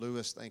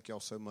Lewis, thank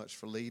y'all so much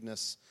for leading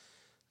us.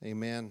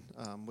 Amen.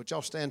 Would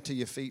y'all stand to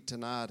your feet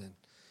tonight, and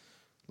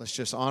let's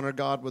just honor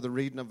God with the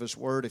reading of His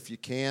Word if you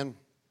can.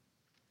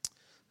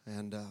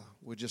 And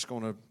we're just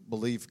going to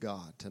believe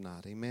God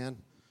tonight. Amen.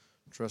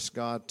 Trust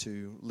God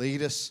to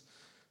lead us.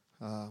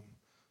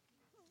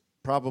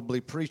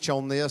 Probably preach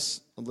on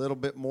this a little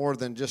bit more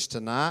than just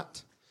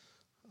tonight.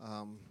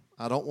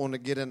 I don't want to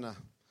get in a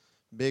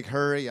big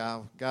hurry.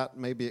 I got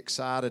maybe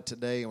excited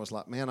today and was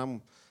like, man,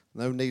 I'm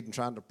no need in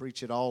trying to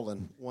preach it all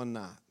in one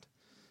night.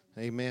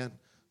 Amen.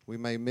 We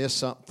may miss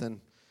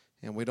something,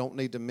 and we don't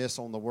need to miss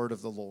on the word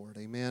of the Lord.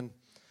 Amen.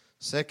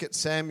 2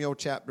 Samuel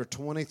chapter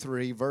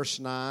 23, verse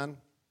 9. And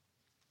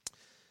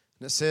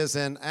it says,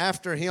 and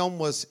after him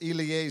was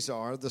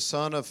Eleazar, the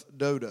son of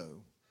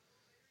Dodo.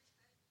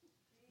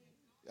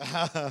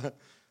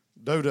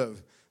 Dodo,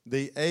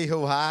 the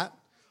Ahohite,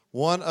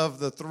 one of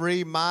the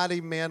three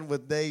mighty men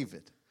with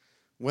David,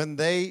 when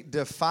they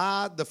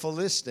defied the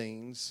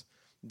Philistines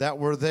that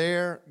were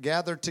there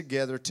gathered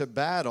together to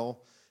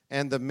battle,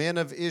 and the men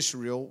of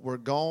Israel were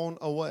gone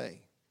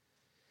away.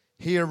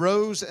 He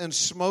arose and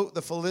smote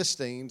the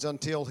Philistines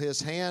until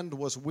his hand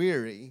was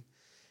weary,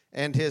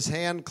 and his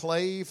hand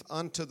clave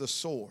unto the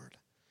sword.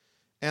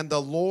 And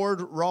the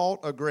Lord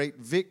wrought a great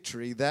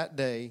victory that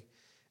day,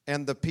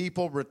 and the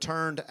people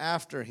returned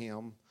after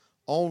him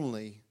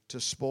only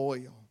to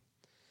spoil.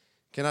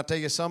 Can I tell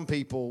you, some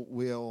people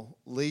will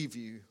leave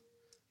you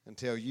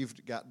until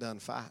you've got done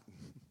fighting.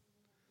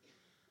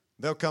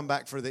 They'll come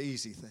back for the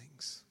easy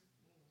things.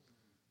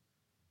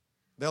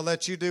 They'll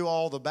let you do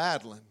all the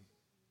battling,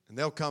 and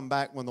they'll come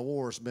back when the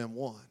war's been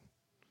won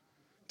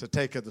to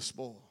take of the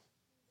spoil.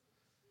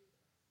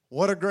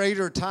 What a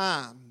greater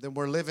time than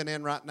we're living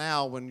in right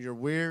now when you're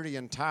weary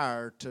and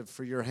tired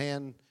for your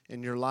hand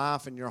and your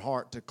life and your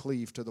heart to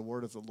cleave to the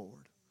word of the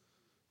Lord,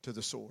 to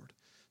the sword.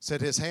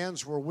 Said his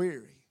hands were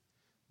weary,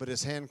 but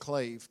his hand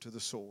clave to the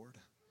sword.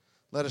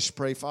 Let us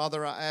pray.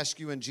 Father, I ask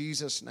you in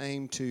Jesus'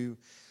 name to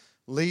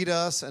lead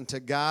us and to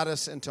guide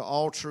us into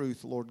all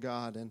truth, Lord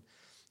God. And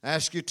I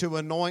ask you to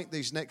anoint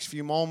these next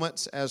few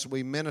moments as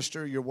we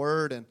minister your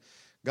word. And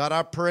God,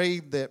 I pray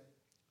that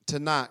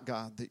tonight,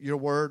 God, that your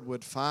word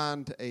would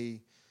find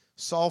a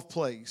soft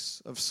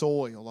place of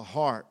soil, a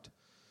heart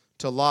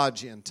to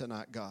lodge in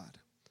tonight, God.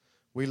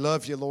 We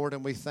love you, Lord,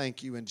 and we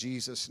thank you in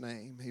Jesus'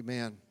 name.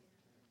 Amen.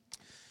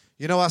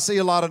 You know, I see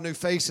a lot of new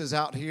faces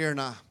out here,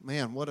 and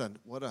man, what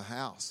a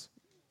house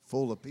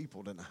full of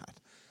people tonight.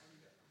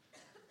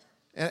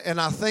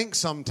 And I think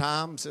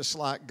sometimes it's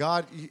like,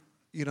 God,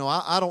 you know,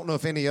 I don't know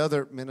if any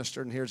other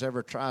minister in here has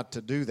ever tried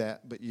to do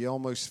that, but you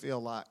almost feel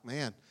like,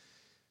 man,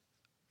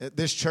 at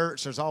this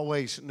church there's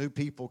always new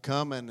people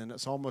coming, and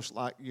it's almost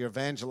like you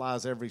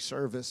evangelize every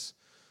service,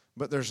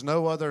 but there's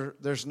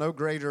no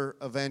greater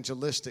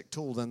evangelistic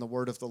tool than the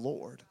word of the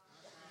Lord.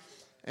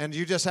 And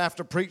you just have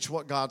to preach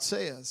what God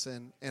says.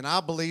 And I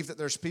believe that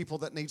there's people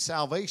that need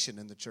salvation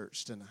in the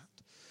church tonight.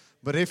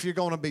 But if you're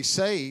going to be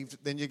saved,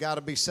 then you got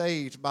to be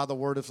saved by the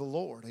word of the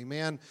Lord.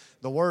 Amen.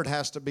 The word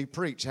has to be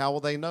preached. How will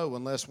they know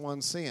unless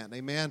one sin?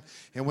 Amen.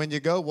 And when you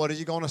go, what are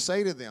you going to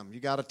say to them? You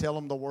got to tell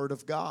them the word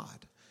of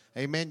God.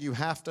 Amen. You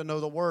have to know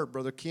the word.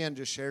 Brother Ken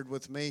just shared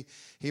with me.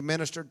 He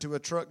ministered to a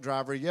truck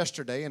driver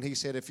yesterday, and he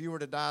said, if you were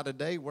to die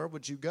today, where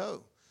would you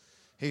go?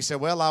 He said,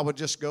 well, I would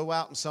just go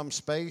out in some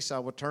space. I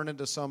would turn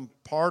into some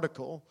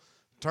particle,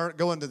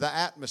 go into the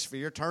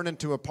atmosphere, turn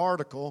into a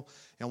particle,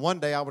 and one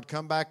day I would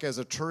come back as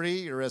a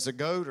tree or as a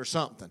goat or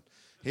something.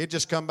 He'd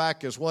just come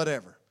back as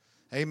whatever.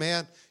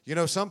 Amen. You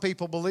know, some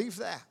people believe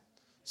that.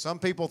 Some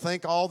people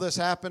think all this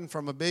happened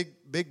from a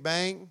big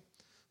bang.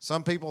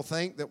 Some people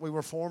think that we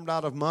were formed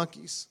out of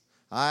monkeys.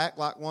 I act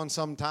like one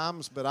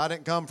sometimes, but I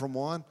didn't come from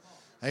one.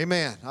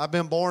 Amen. I've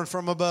been born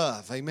from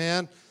above.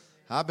 Amen.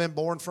 I've been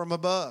born from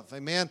above.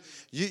 Amen.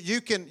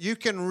 You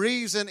can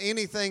reason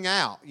anything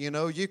out. You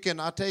know,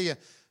 I tell you,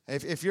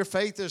 if your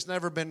faith has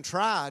never been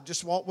tried,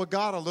 just walk with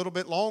God a little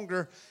bit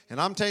longer.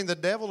 And I'm telling you, the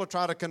devil will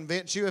try to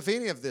convince you if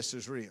any of this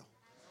is real.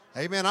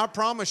 Amen. I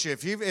promise you,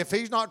 if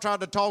he's not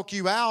tried to talk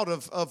you out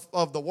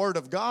of the word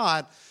of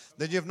God,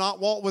 then you've not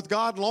walked with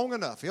God long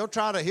enough. He'll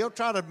try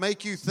to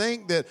make you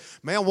think that,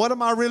 man, what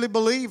am I really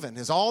believing?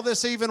 Is all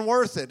this even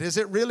worth it? Is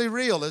it really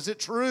real? Is it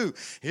true?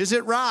 Is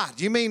it right?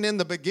 You mean in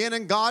the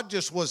beginning God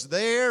just was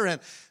there?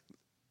 And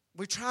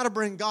we try to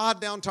bring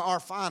God down to our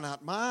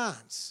finite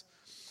minds.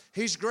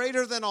 He's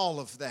greater than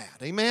all of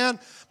that. Amen?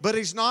 But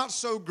he's not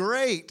so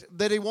great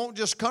that he won't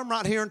just come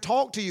right here and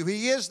talk to you.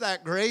 He is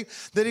that great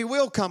that he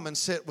will come and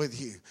sit with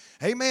you.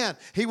 Amen.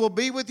 He will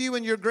be with you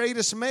in your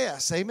greatest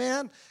mess.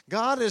 Amen.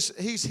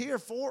 He's here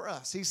for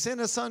us. He sent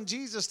his son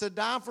Jesus to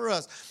die for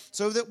us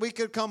so that we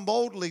could come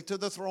boldly to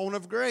the throne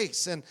of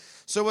grace. And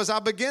so as I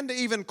begin to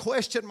even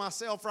question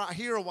myself right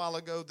here a while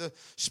ago, the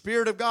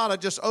Spirit of God, I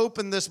just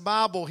opened this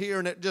Bible here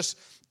and it just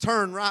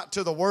turned right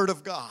to the Word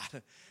of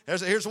God.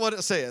 Here's what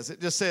it says.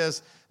 It just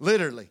says,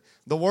 literally,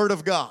 the Word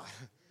of God.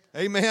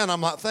 Amen.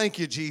 I'm like, thank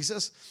you,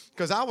 Jesus.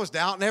 Because I was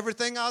doubting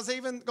everything I was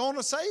even going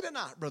to say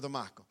tonight, Brother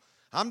Michael.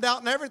 I'm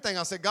doubting everything.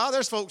 I said, God,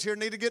 there's folks here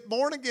need to get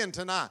born again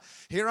tonight.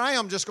 Here I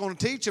am just going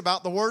to teach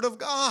about the Word of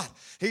God.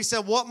 He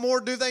said, what more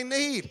do they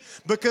need?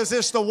 Because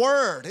it's the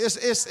Word.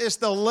 It's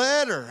the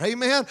letter.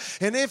 Amen.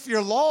 And if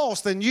you're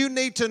lost, then you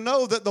need to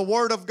know that the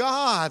Word of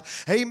God,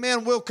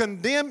 amen, will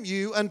condemn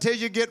you until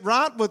you get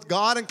right with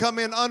God and come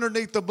in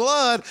underneath the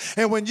blood.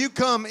 And when you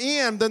come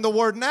in, then the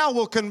Word now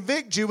will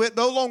convict you. It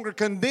no longer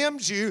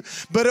condemns you,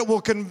 but it will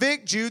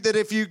convict you that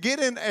if you get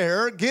in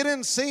error, get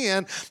in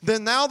sin,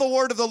 then now the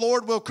Word of the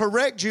Lord will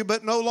correct you,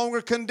 but no longer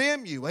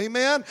condemn you.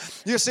 Amen.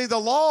 You see, the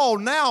law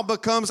now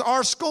becomes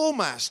our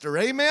schoolmaster.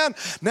 Amen.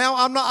 Now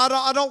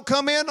I don't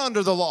come in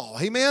under the law.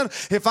 Amen.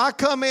 If I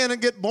come in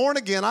and get born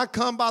again, I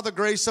come by the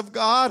grace of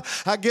God.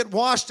 I get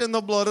washed in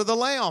the blood of the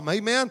Lamb.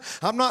 Amen.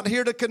 I'm not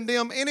here to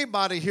condemn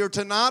anybody here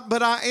tonight,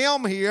 but I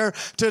am here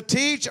to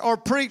teach or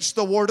preach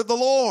the word of the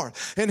Lord.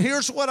 And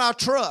here's what I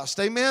trust.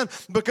 Amen.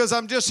 Because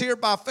I'm just here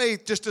by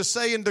faith just to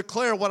say and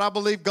declare what I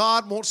believe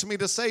God wants me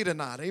to say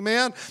tonight.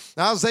 Amen.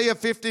 Isaiah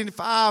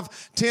 55:10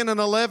 and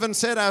 11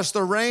 said, as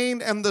the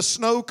rain and the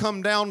snow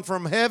come down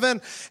from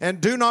heaven and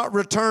do not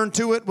return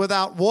to it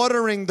without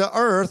watering the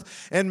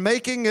earth and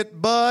making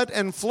it bud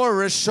and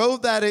flourish so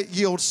that it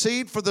yields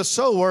seed for the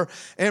sower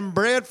and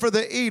bread for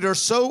the eater,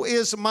 so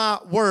is my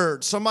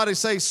word. Somebody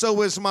say,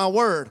 so is my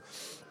word.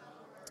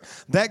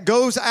 That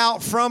goes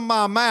out from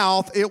my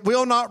mouth. It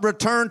will not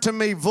return to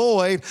me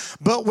void,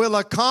 but will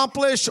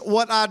accomplish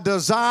what I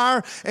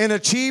desire and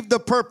achieve the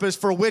purpose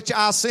for which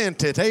I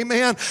sent it.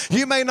 Amen.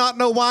 You may not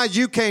know why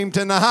you came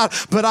tonight,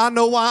 but I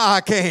know why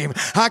I came.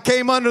 I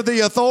came under the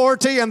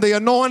authority and the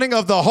anointing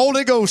of the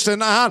Holy Ghost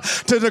tonight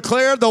to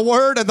declare the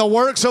word and the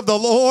works of the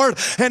Lord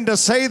and to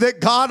say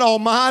that God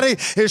Almighty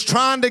is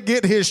trying to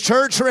get His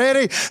church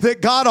ready, that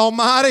God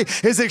Almighty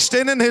is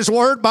extending His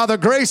word by the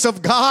grace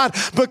of God,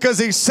 because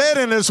He said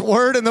in His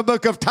word in the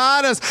book of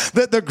Titus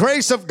that the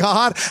grace of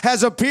God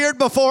has appeared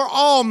before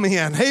all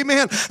men.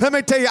 Amen. Let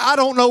me tell you, I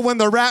don't know when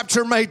the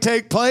rapture may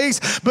take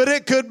place, but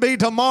it could be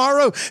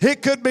tomorrow.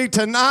 It could be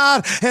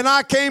tonight. And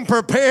I came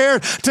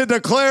prepared to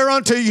declare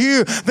unto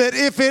you that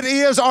if it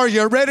is, are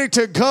you ready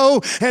to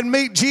go and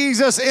meet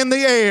Jesus in the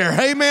air?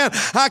 Amen.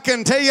 I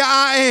can tell you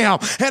I am.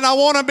 And I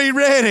want to be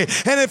ready.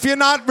 And if you're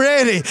not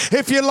ready,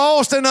 if you're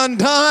lost and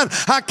undone,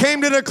 I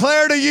came to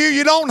declare to you,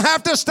 you don't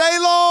have to stay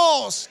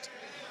lost.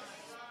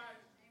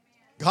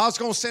 God's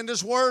going to send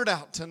His word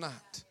out tonight.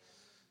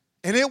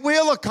 And it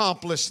will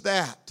accomplish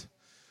that.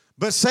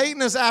 But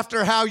Satan is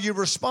after how you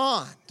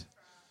respond.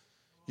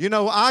 You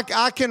know,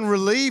 I can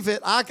relieve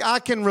it. I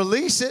can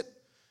release it.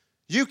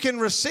 You can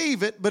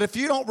receive it. But if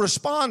you don't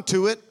respond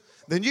to it,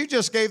 then you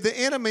just gave the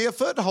enemy a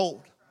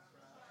foothold.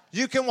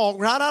 You can walk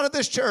right out of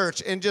this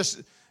church and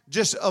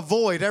just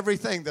avoid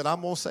everything that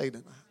I'm going to say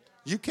tonight.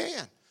 You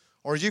can.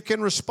 Or you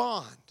can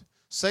respond.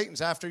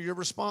 Satan's after your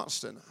response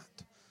tonight.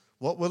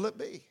 What will it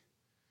be?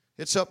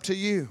 It's up to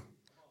you.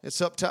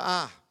 It's up to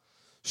I.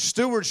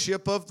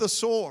 Stewardship of the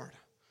sword.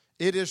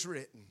 It is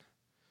written.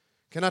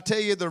 Can I tell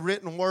you the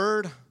written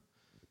word?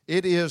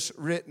 It is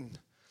written.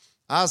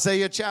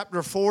 Isaiah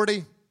chapter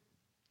 40,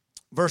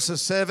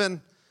 verses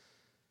 7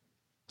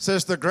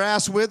 says, the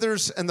grass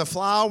withers and the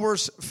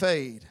flowers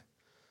fade,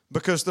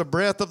 because the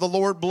breath of the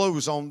Lord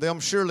blows on them.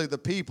 Surely the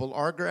people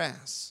are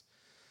grass.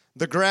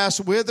 The grass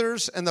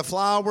withers and the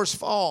flowers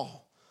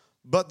fall,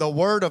 but the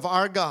word of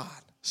our God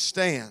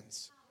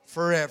stands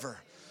forever.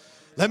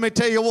 Let me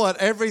tell you what,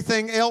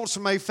 everything else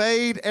may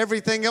fade,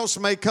 everything else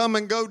may come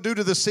and go due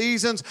to the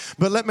seasons,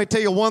 but let me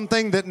tell you one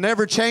thing that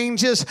never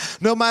changes,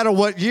 no matter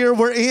what year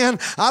we're in.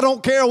 I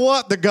don't care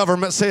what the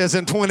government says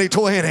in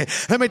 2020.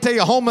 Let me tell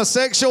you,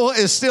 homosexual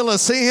is still a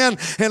sin,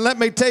 and let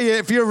me tell you,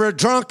 if you're a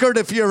drunkard,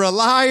 if you're a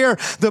liar,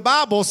 the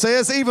Bible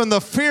says even the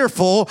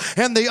fearful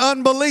and the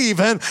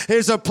unbelieving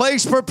is a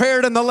place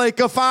prepared in the lake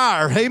of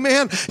fire.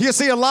 Amen. You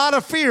see, a lot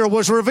of fear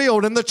was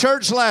revealed in the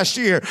church last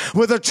year,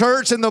 where the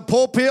church in the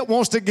pulpit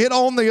wants to get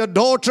on the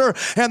adulterer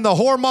and the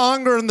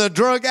whoremonger and the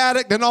drug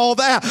addict and all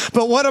that.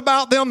 But what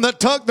about them that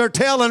tucked their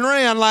tail and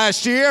ran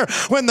last year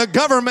when the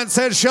government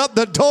said shut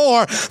the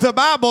door? The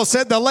Bible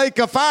said the lake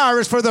of fire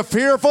is for the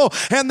fearful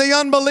and the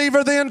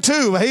unbeliever then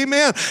too.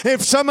 Amen.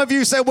 If some of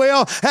you say,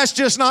 well, that's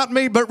just not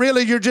me, but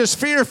really you're just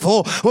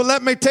fearful. Well,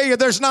 let me tell you,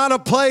 there's not a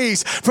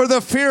place for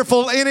the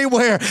fearful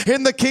anywhere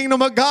in the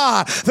kingdom of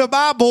God. The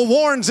Bible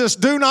warns us,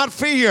 do not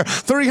fear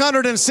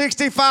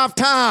 365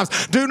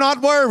 times. Do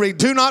not worry.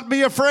 Do not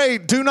be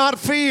afraid. Do not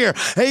fear.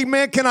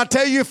 Amen. Can I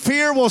tell you,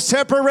 fear will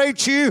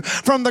separate you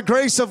from the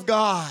grace of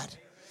God.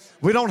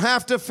 We don't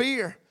have to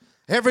fear.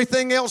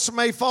 Everything else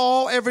may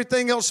fall,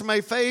 everything else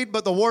may fade,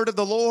 but the word of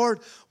the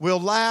Lord will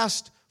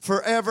last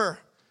forever.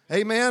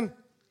 Amen.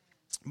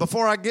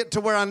 Before I get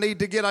to where I need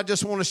to get, I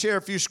just want to share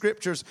a few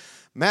scriptures.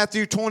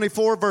 Matthew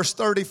 24, verse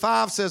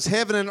 35 says,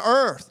 heaven and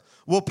earth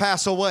will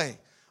pass away,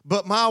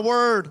 but my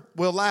word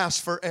will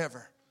last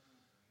forever.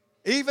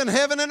 Even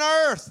heaven and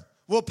earth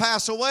will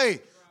pass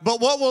away, but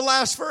what will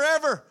last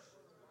forever?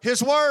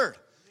 His word.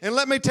 And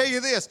let me tell you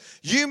this,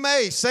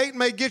 Satan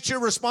may get your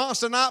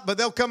response tonight, but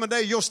there'll come a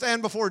day you'll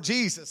stand before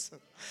Jesus.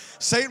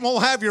 Satan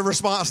won't have your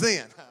response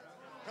then.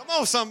 Come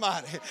on,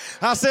 somebody.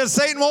 I said,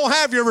 Satan won't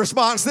have your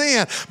response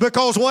then,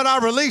 because what I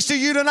release to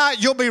you tonight,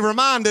 you'll be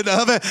reminded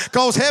of it,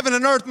 because heaven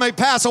and earth may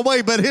pass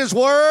away, but his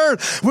word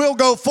will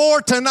go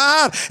forth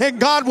tonight, and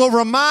God will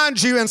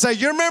remind you and say,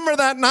 you remember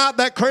that night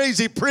that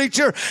crazy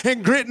preacher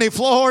in Gritney,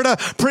 Florida,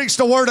 preached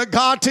the word of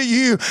God to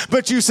you,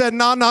 but you said,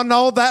 no,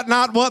 that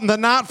night wasn't the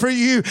night for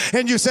you,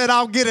 and you said,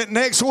 I'll get it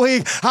next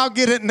week, I'll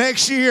get it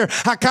next year.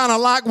 I kind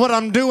of like what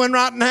I'm doing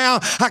right now.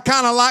 I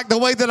kind of like the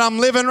way that I'm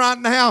living right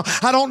now.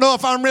 I don't know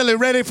if I'm really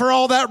ready for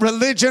all that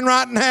religion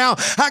right now.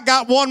 I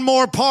got one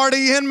more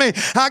party in me.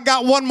 I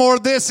got one more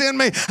this in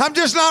me. I'm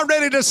just not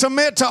ready to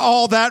submit to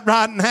all that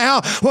right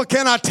now. Well,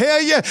 can I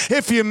tell you,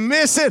 if you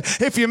miss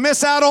it, if you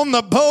miss out on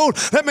the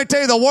boat, let me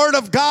tell you, the word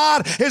of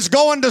God is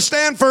going to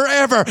stand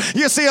forever.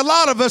 You see, a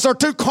lot of us are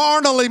too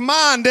carnally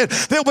minded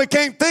that we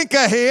can't think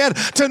ahead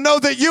to know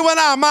that you and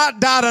I might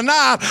die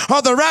tonight,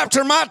 or the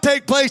rapture might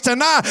take place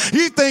tonight.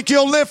 You think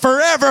you'll live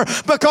forever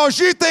because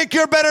you think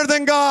you're better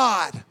than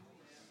God.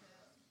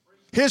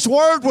 His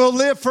word will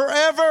live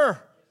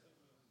forever.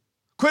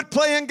 Quit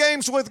playing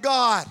games with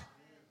God.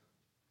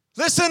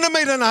 Listen to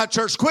me tonight,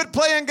 church. Quit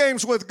playing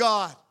games with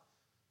God.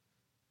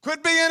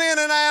 Quit being in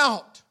and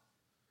out.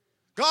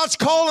 God's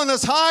calling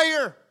us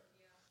higher.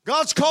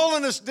 God's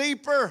calling us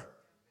deeper.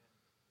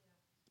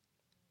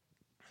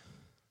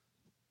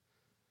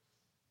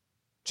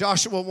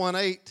 Joshua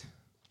 1:8.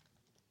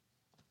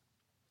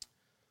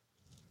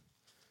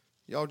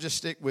 Y'all just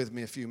stick with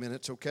me a few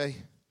minutes, okay?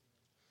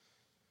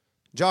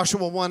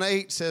 Joshua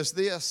 1:8 says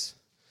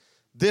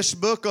this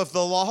book of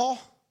the law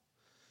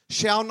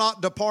shall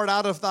not depart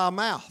out of thy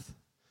mouth,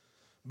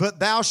 but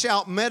thou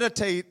shalt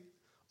meditate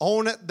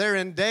on it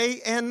therein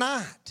day and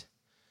night,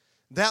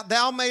 that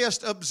thou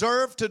mayest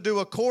observe to do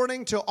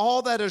according to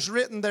all that is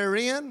written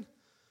therein.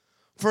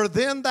 For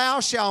then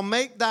thou shalt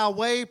make thy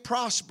way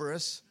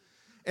prosperous,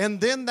 and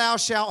then thou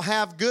shalt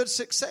have good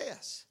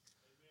success.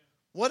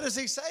 What is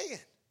he saying?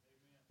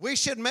 We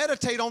should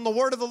meditate on the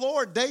word of the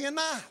Lord day and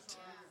night.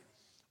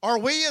 Are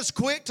we as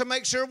quick to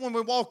make sure when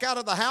we walk out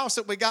of the house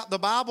that we got the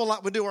Bible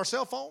like we do our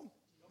cell phone?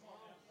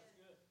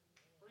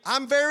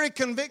 I'm very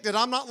convicted.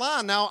 I'm not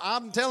lying. Now,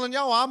 I'm telling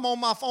y'all, I'm on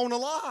my phone a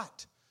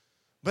lot.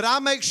 But I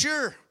make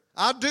sure,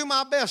 I do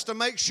my best to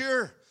make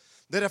sure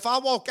that if I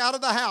walk out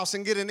of the house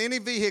and get in any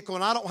vehicle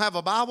and I don't have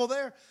a Bible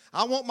there,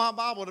 I want my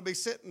Bible to be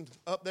sitting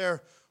up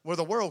there where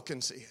the world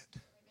can see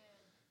it.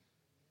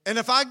 And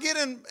if I get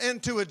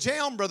into a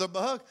jam, Brother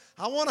Bug,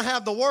 I want to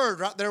have the word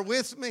right there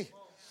with me.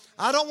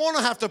 I don't want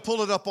to have to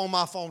pull it up on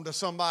my phone to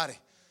somebody.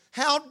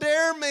 How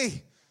dare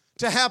me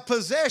to have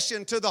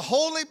possession to the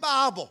Holy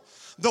Bible,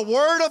 the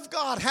Word of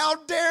God. How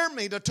dare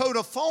me to tote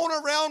a phone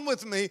around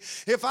with me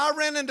if I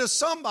ran into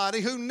somebody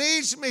who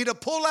needs me to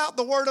pull out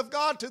the Word of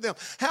God to them.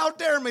 How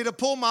dare me to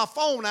pull my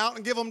phone out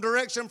and give them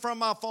direction from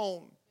my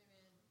phone.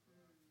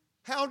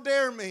 How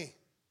dare me.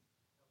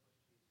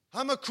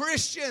 I'm a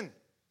Christian.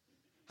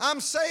 I'm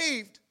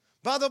saved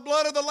by the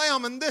blood of the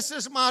Lamb, and this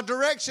is my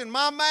direction,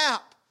 my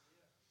map.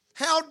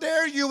 How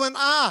dare you and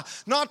I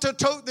not to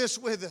tote this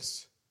with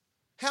us?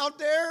 How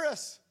dare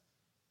us?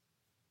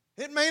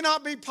 It may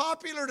not be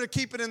popular to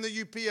keep it in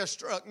the UPS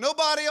truck.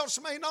 Nobody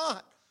else may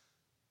not.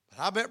 But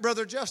I bet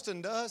Brother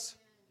Justin does.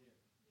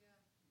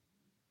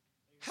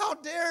 How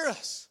dare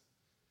us?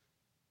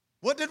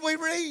 What did we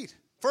read?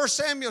 2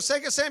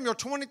 Samuel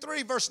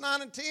 23, verse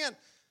 9 and 10.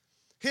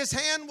 His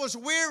hand was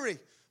weary,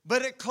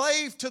 but it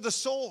clave to the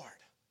sword.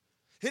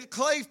 It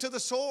clave to the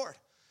sword.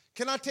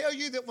 Can I tell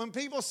you that when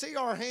people see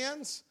our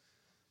hands,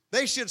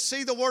 they should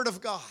see the Word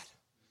of God?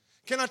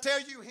 Can I tell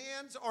you,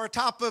 hands are a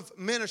type of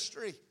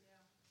ministry?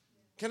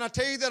 Can I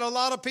tell you that a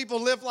lot of people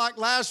live like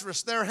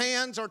Lazarus? Their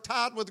hands are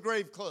tied with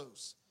grave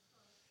clothes.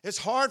 It's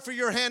hard for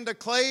your hand to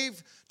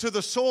clave to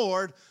the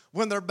sword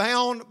when they're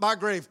bound by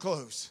grave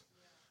clothes.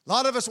 A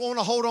lot of us want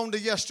to hold on to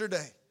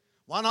yesterday.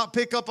 Why not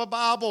pick up a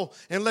Bible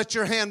and let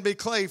your hand be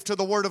clave to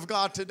the Word of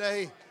God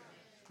today?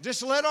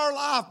 Just let our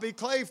life be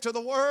clave to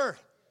the Word.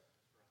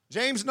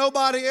 James,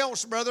 nobody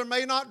else, brother,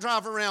 may not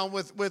drive around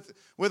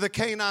with a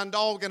canine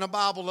dog and a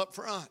Bible up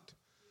front.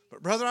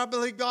 But, brother, I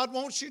believe God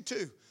wants you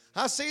to.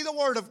 I see the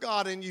Word of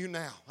God in you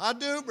now. I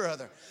do,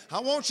 brother.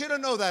 I want you to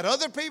know that.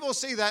 Other people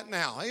see that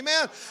now.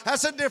 Amen?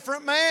 That's a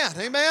different man.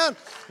 Amen?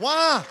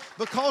 Why?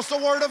 Because the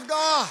Word of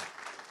God.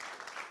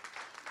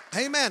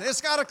 Amen. It's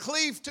got to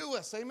cleave to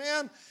us.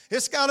 Amen?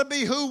 It's got to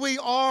be who we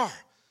are.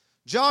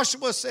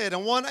 Joshua said in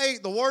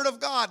 1:8, the Word of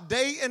God,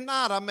 day and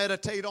night I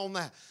meditate on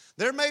that.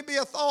 There may be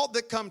a thought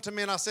that come to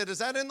me, and I said, is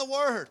that in the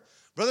Word?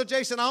 Brother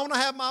Jason, I want to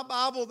have my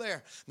Bible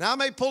there. Now, I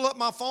may pull up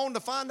my phone to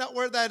find out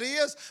where that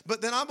is,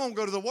 but then I'm going to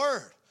go to the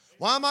Word.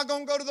 Why am I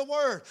going to go to the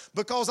Word?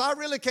 Because I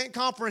really can't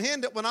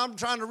comprehend it when I'm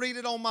trying to read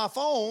it on my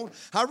phone.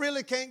 I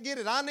really can't get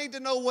it. I need to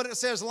know what it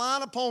says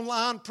line upon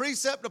line,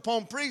 precept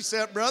upon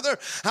precept, brother.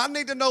 I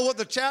need to know what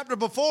the chapter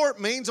before it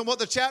means and what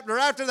the chapter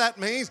after that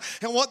means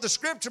and what the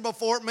scripture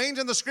before it means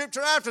and the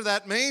scripture after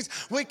that means.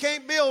 We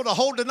can't build a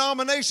whole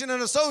denomination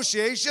and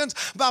associations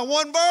by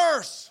one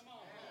verse.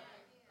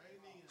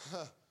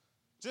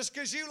 Just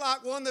because you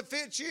like one that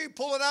fits you,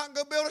 pull it out and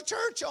go build a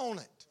church on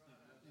it.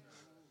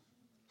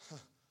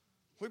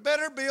 We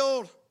better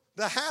build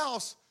the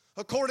house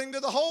according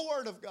to the whole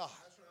Word of God.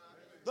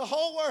 The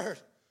whole Word.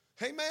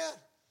 Amen.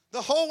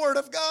 The whole Word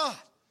of God.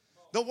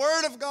 The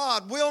Word of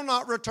God will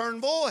not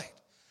return void.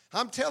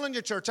 I'm telling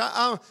you, church,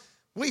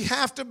 we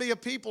have to be a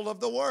people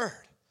of the Word.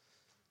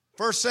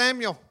 1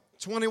 Samuel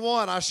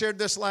 21, I shared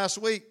this last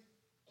week.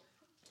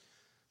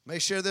 May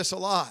share this a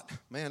lot.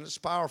 Man, it's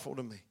powerful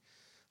to me.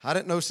 I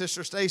didn't know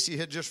Sister Stacy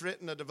had just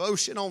written a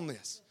devotion on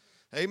this.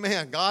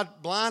 Amen. God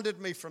blinded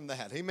me from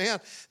that. Amen.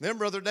 Then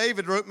Brother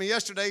David wrote me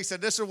yesterday. He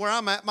said, this is where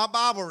I'm at my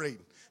Bible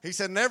reading. He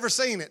said, never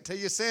seen it till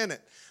you seen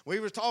it. We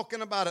were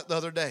talking about it the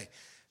other day.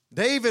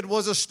 David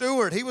was a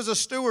steward. He was a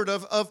steward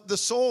of the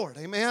sword.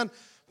 Amen.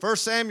 1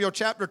 Samuel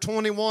chapter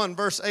 21,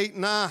 verse 8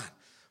 and 9.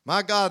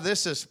 My God,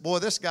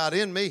 this got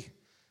in me.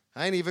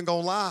 I ain't even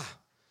going to lie.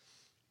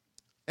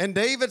 And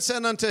David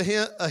said unto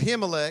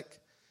Ahimelech,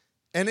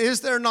 and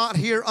is there not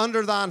here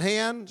under thine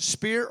hand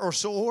spear or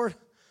sword?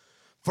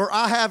 For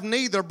I have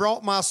neither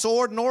brought my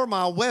sword nor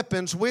my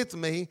weapons with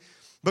me,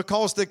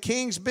 because the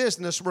king's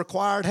business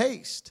required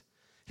haste.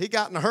 He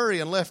got in a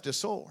hurry and left his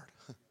sword.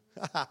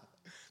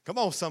 Come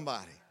on,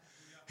 somebody.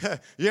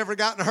 You ever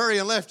got in a hurry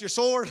and left your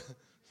sword?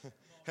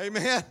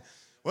 Amen.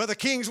 Well, the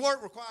king's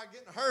work required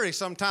getting in a hurry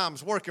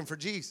sometimes working for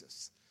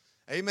Jesus.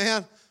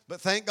 Amen.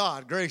 But thank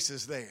God, grace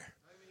is there.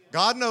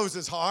 God knows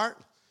his heart.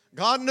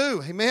 God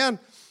knew. Amen.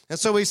 And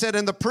so he said,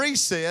 and the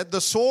priest said,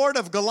 the sword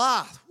of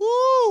Goliath,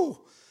 woo,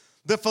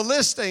 the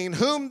Philistine,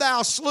 whom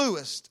thou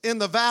slewest in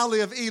the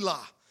valley of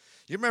Elah.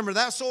 You remember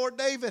that sword,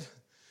 David?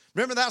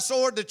 Remember that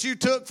sword that you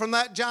took from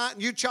that giant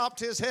and you chopped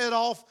his head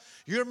off?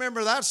 You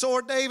remember that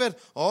sword, David?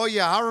 Oh,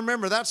 yeah, I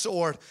remember that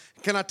sword.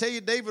 Can I tell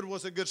you, David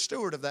was a good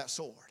steward of that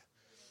sword.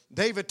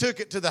 David took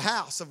it to the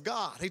house of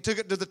God. He took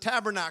it to the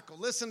tabernacle.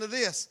 Listen to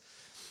this.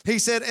 He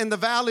said, in the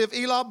valley of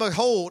Elah,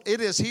 behold, it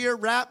is here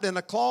wrapped in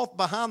a cloth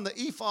behind the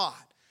ephod.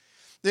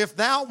 If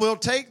thou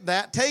wilt take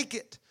that, take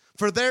it.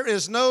 For there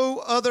is no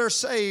other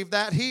save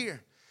that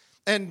here.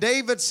 And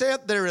David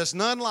said, there is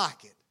none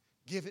like it.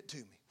 Give it to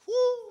me.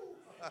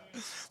 Woo.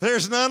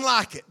 There's none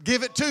like it.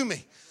 Give it to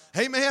me.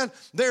 Amen.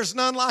 There's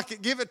none like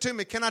it. Give it to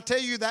me. Can I tell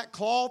you that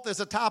cloth is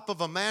a type of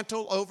a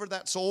mantle over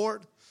that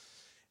sword?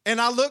 And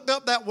I looked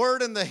up that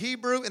word in the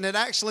Hebrew, and it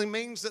actually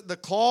means that the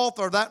cloth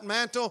or that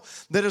mantle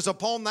that is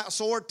upon that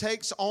sword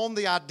takes on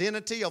the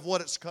identity of what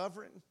it's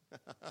covering.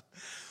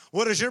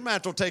 What has your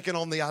mantle taken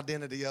on the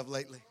identity of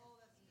lately?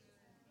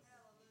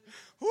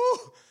 Woo.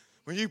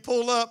 When you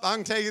pull up, I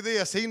can tell you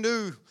this, he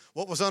knew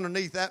what was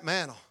underneath that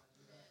mantle.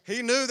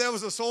 He knew there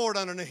was a sword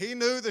underneath. He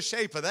knew the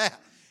shape of that.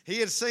 He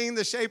had seen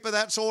the shape of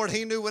that sword.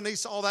 He knew when he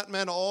saw that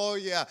mantle, oh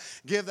yeah,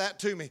 give that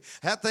to me.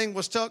 That thing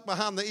was tucked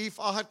behind the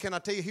ephod. Can I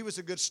tell you, he was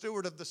a good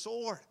steward of the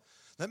sword.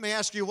 Let me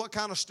ask you, what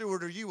kind of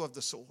steward are you of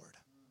the sword?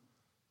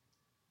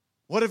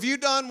 What have you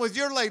done with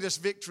your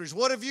latest victories?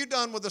 What have you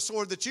done with the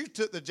sword that you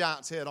took the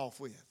giant's head off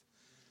with?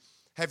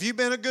 Have you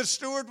been a good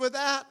steward with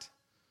that?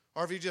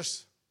 Or have you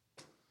just,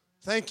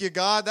 thank you,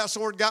 God, that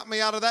sword got me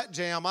out of that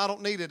jam. I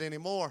don't need it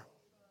anymore.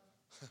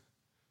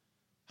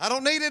 I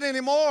don't need it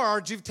anymore.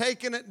 Or you've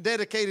taken it and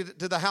dedicated it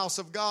to the house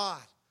of God,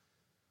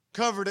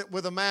 covered it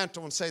with a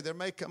mantle and say, there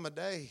may come a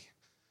day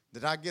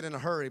that I get in a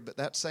hurry, but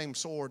that same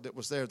sword that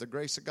was there, the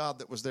grace of God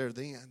that was there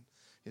then,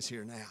 is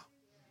here now.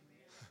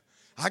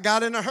 I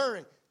got in a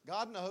hurry.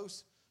 God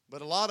knows,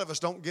 but a lot of us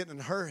don't get in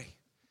a hurry.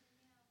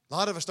 A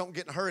lot of us don't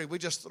get in a hurry. We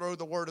just throw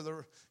the word of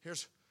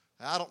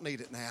I don't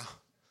need it now.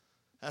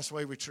 That's the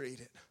way we treat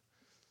it.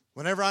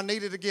 Whenever I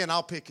need it again,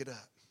 I'll pick it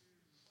up.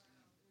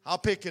 I'll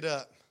pick it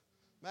up.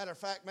 Matter of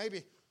fact,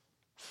 maybe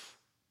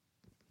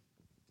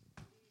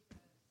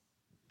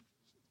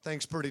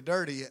thing's pretty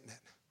dirty, isn't it?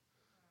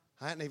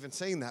 I hadn't even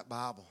seen that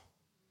Bible.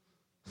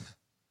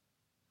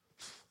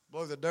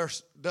 Blow the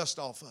dust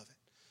off of it.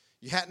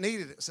 You hadn't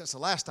needed it since the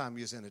last time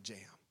you was in a jam.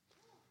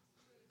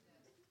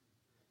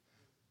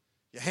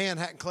 Your hand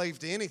hadn't claved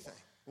to anything.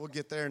 We'll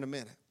get there in a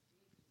minute.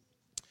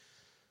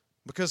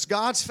 Because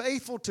God's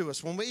faithful to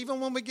us. Even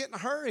when we get in a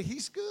hurry,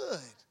 he's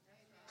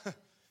good.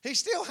 He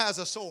still has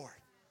a sword.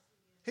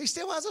 He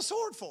still has a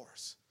sword for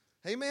us.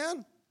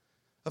 Amen.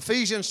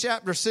 Ephesians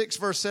chapter 6,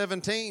 verse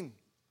 17.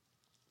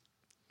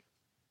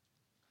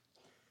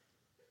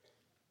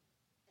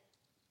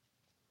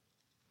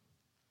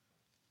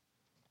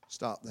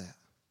 Stop that.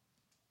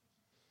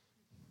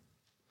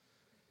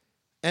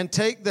 And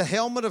take the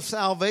helmet of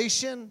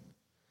salvation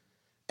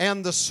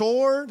and the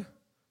sword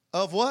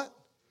of what?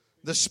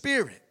 The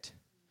Spirit.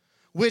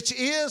 Which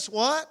is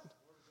what?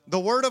 The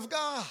Word of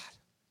God.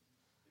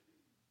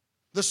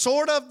 The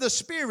sword of the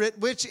Spirit,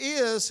 which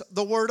is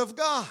the Word of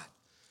God.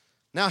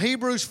 Now,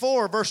 Hebrews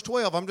 4, verse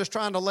 12. I'm just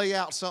trying to lay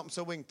out something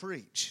so we can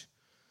preach.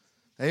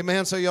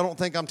 Amen. So y'all don't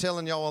think I'm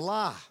telling y'all a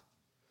lie.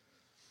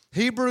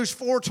 Hebrews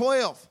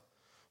 4:12.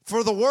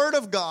 For the Word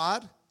of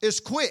God is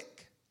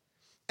quick.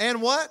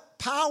 And what?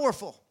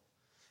 Powerful.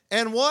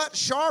 And what?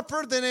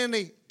 Sharper than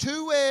any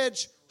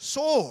two-edged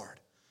sword.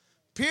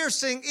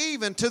 Piercing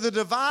even to the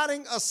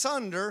dividing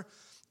asunder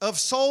of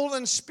soul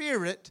and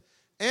spirit,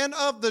 and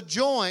of the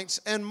joints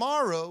and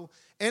marrow,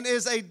 and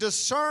is a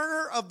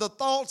discerner of the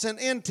thoughts and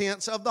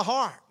intents of the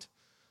heart.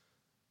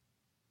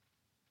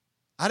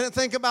 I didn't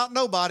think about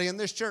nobody in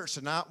this church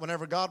tonight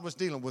whenever God was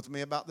dealing with me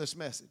about this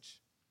message.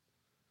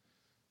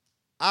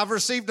 I've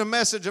received a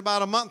message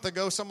about a month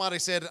ago. Somebody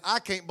said, I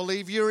can't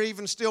believe you're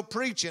even still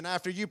preaching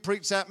after you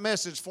preached that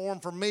message for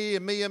them, for me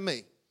and me and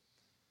me.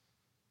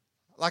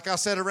 Like I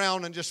sat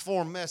around and just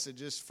formed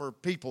messages for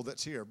people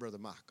that's here, Brother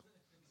Michael.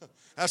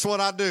 That's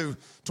what I do.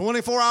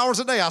 24 hours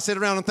a day, I sit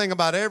around and think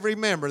about every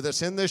member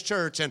that's in this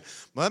church. And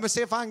let me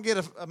see if I can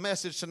get a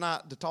message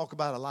tonight to talk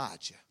about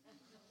Elijah.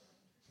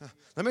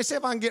 Let me see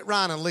if I can get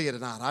Ryan and Leah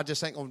tonight. I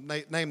just ain't going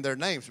to name their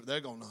names, but they're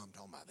going to know I'm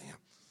talking about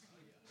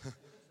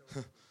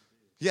them.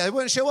 Yeah, they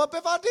wouldn't show up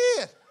if I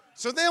did.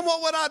 So then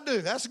what would I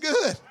do? That's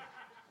good.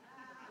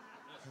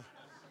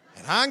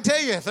 And I can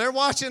tell you, if they're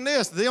watching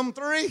this, them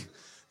three,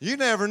 you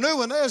never knew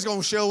when they was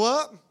going to show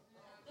up.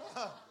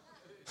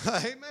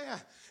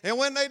 Amen. And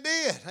when they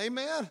did,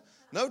 amen,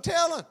 no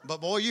telling.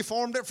 But boy, you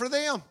formed it for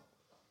them.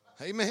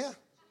 Amen.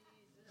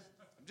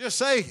 Just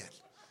say it.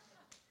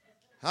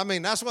 I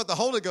mean, that's what the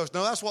Holy Ghost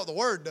knows. That's what the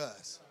Word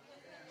does.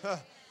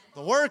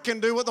 The Word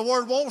can do what the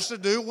Word wants to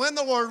do, when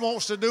the Word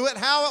wants to do it,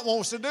 how it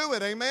wants to do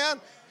it.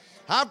 Amen.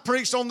 I've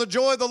preached on the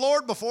joy of the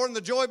Lord before and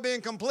the joy being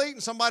complete,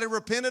 and somebody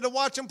repented of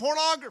watching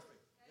pornography.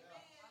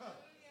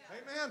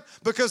 Amen.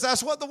 Because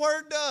that's what the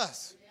Word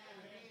does.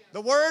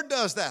 The Word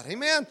does that.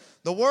 Amen.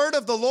 The Word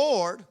of the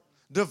Lord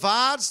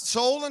divides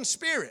soul and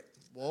spirit.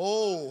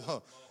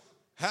 Whoa.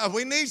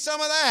 We need some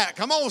of that.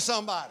 Come on,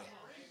 somebody.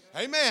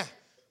 Amen.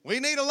 We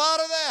need a lot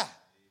of that.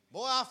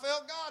 Boy, I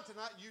felt God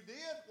tonight. You did?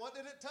 What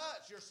did it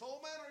touch? Your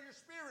soul man or your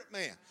spirit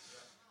man?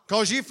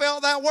 Because you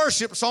felt that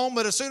worship song,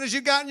 but as soon as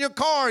you got in your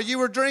car, you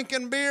were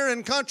drinking beer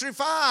and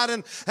country-fied,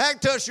 and that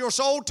touched your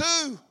soul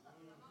too.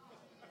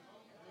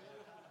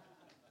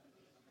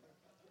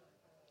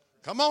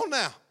 Come on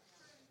now.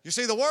 You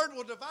see, the Word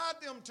will divide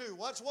them too.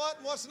 What's what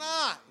and what's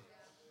not.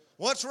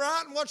 What's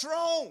right and what's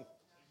wrong.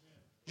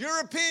 Your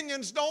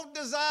opinions don't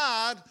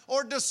decide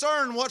or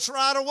discern what's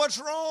right or what's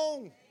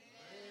wrong.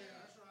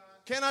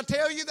 Can I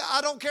tell you that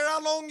I don't care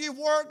how long you've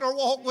worked or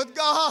walked with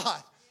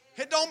God.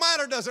 It don't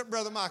matter, does it,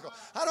 Brother Michael?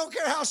 I don't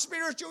care how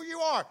spiritual you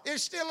are.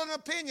 It's still an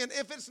opinion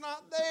if it's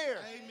not there.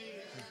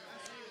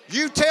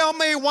 You tell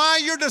me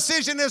why your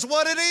decision is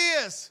what it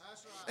is.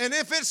 And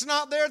if it's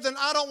not there, then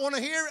I don't want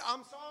to hear it.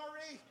 I'm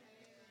sorry.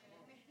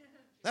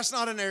 That's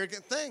not an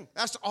arrogant thing.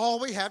 That's all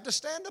we have to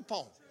stand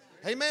upon.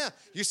 Amen.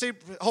 You see,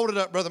 hold it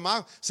up, Brother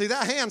Michael. See,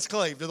 that hand's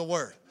clave to the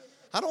Word.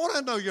 I don't want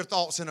to know your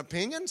thoughts and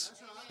opinions.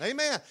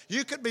 Amen.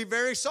 You could be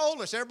very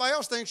soulless. Everybody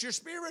else thinks you're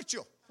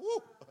spiritual.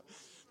 Woo.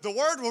 The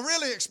Word will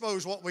really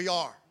expose what we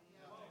are.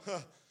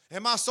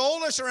 Am I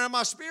soulless or am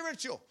I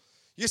spiritual?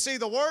 You see,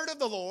 the Word of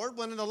the Lord,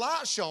 when the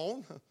light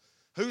shone,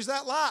 who's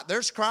that light?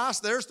 There's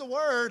Christ. There's the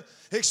Word.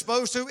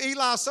 Exposed who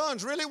Eli's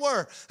sons really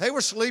were. They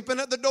were sleeping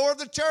at the door of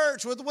the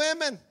church with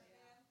women.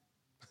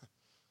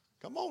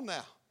 Come on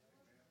now.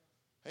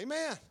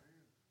 Amen.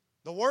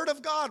 The Word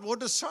of God will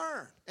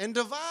discern and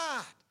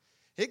divide.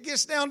 It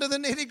gets down to the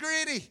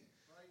nitty-gritty.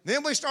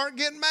 Then we start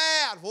getting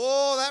mad.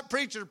 Whoa, that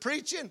preacher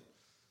preaching.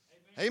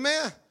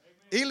 Amen.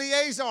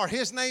 Eleazar,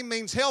 his name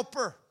means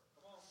helper.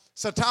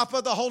 It's the type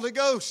of the Holy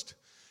Ghost.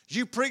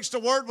 You preach the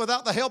Word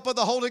without the help of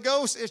the Holy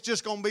Ghost, it's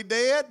just going to be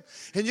dead,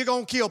 and you're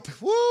going to kill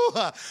people.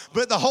 Woo.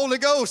 But the Holy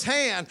Ghost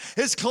hand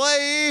is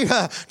clave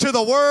to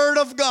the Word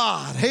of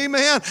God.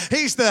 Amen.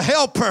 He's the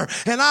helper,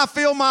 and I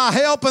feel my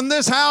help in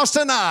this house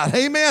tonight.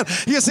 Amen.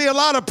 You see, a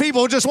lot of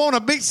people just want to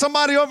beat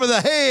somebody over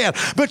the head,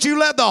 but you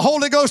let the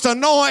Holy Ghost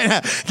anoint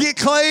get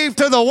clave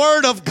to the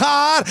Word of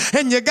God,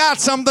 and you got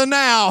something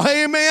now.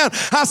 Amen.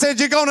 I said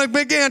you're going to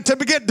begin to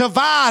get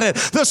divided,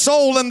 the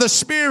soul and the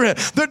spirit,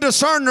 the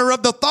discerner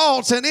of the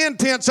thoughts and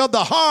intents of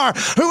the heart.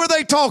 Who are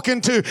they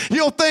talking to?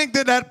 You'll think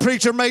that that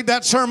preacher made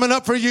that sermon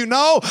up for you.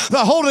 No,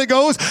 the Holy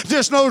Ghost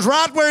just knows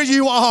right where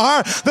you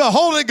are. The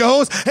Holy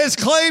Ghost is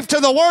clave to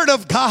the Word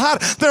of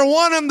God. They're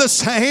one and the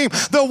same.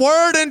 The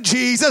Word and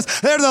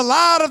Jesus, they're the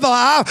light of the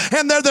life,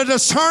 and they're the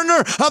discerner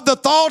of the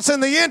thoughts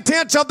and the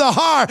intents of the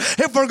heart.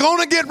 If we're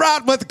going to get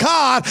right with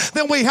God,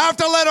 then we have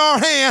to let our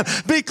hand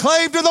be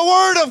clave to the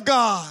Word of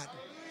God.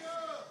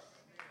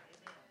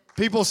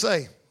 People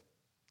say,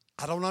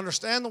 I don't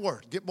understand the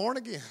Word. Get born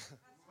again.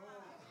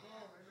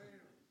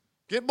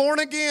 Get born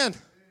again.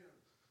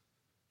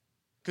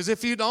 Because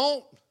if you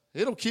don't,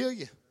 it'll kill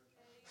you.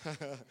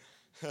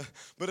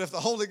 But if the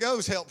Holy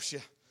Ghost helps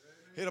you,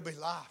 it'll be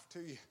life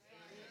to you.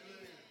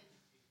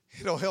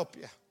 It'll help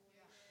you.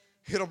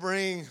 It'll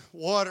bring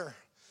water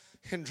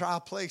in dry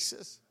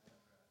places.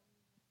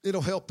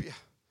 It'll help you.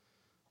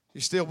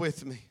 You still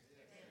with me?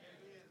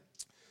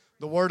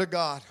 The Word of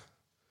God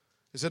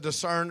is a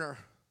discerner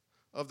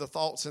of the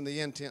thoughts and the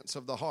intents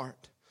of the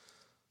heart.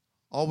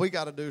 All we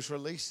got to do is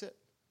release it.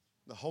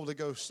 The Holy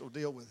Ghost will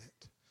deal with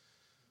it.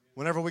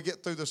 Whenever we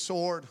get through the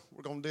sword,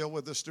 we're going to deal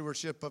with the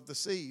stewardship of the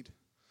seed.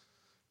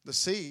 The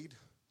seed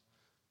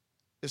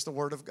is the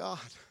Word of God.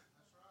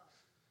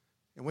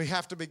 And we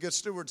have to be good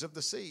stewards of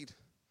the seed.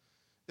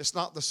 It's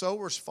not the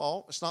sower's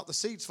fault. It's not the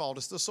seed's fault.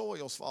 It's the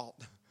soil's fault.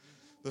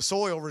 The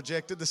soil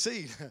rejected the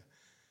seed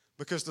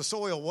because the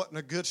soil wasn't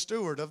a good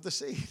steward of the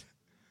seed.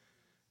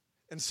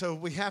 And so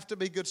we have to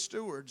be good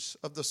stewards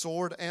of the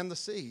sword and the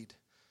seed.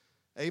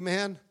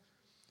 Amen.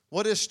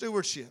 What is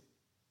stewardship?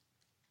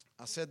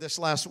 I said this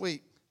last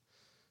week.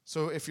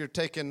 So if you're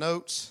taking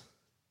notes,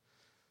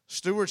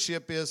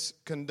 stewardship is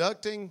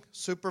conducting,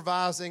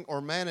 supervising,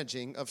 or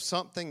managing of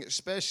something,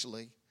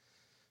 especially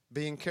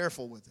being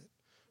careful with it.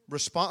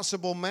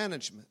 Responsible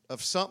management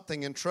of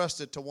something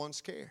entrusted to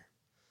one's care.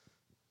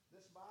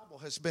 This Bible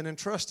has been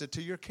entrusted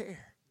to your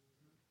care.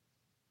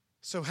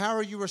 So how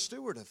are you a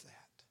steward of that?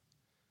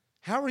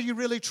 How are you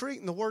really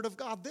treating the Word of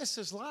God? This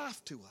is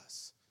life to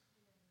us.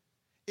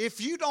 If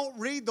you don't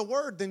read the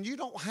Word, then you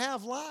don't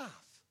have life.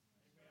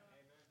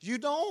 You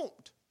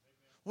don't.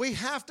 We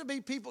have to be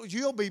people.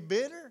 You'll be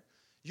bitter.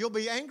 You'll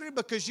be angry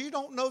because you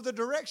don't know the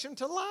direction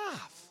to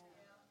life.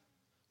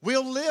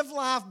 We'll live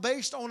life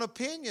based on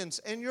opinions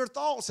and your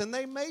thoughts, and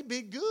they may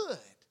be good,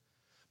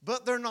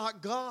 but they're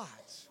not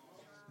God's.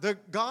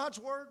 God's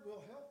Word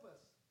will help us.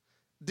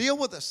 Deal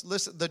with us.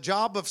 Listen, the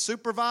job of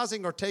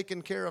supervising or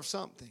taking care of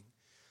something.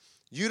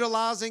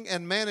 Utilizing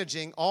and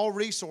managing all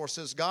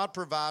resources God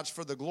provides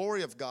for the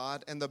glory of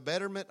God and the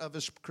betterment of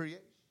His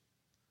creation.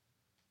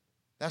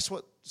 That's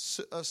what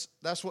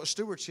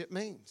stewardship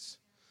means.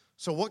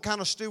 So what kind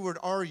of steward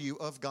are you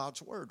of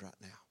God's Word right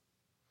now?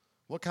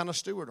 What kind of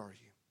steward are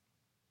you?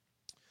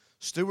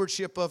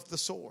 Stewardship of the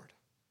sword.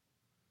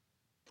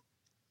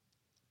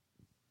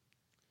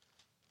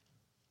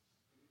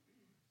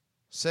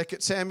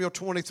 Second Samuel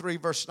 23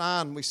 verse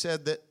 9, we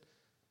said that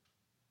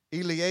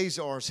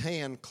Eleazar's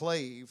hand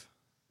clave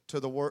to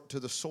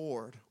the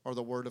sword or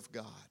the Word of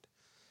God.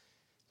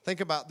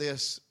 Think about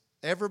this.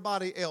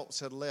 Everybody else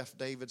had left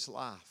David's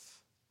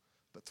life,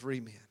 but 3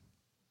 men.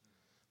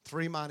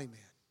 3 mighty men.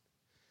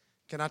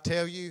 Can I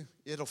tell you,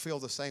 it'll feel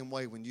the same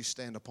way when you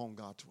stand upon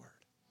God's Word.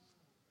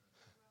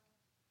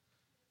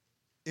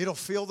 It'll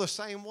feel the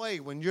same way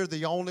when you're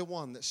the only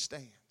one that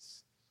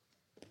stands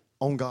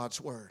on God's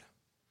Word.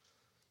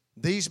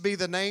 These be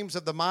the names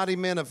of the mighty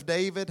men of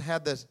David,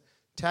 had the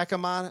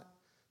Tachmonite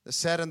that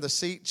sat in the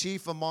seat,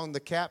 chief among the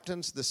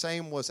captains. The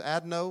same was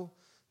Adno,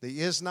 the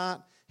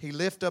Iznite. He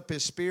lifted up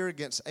his spear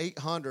against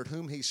 800,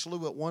 whom he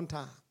slew at one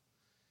time.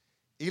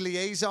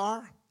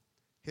 Eleazar,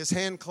 his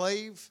hand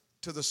clave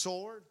to the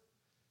sword,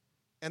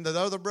 and the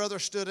other brother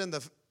stood in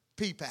the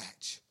pea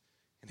patch,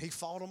 and he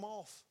fought them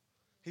off.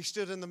 He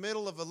stood in the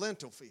middle of a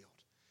lentil field,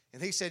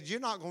 and he said, "You're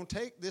not going to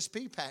take this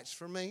pea patch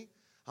from me.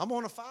 I'm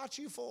going to fight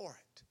you for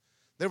it."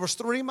 There was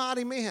 3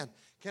 mighty men.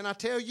 Can I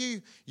tell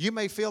you, you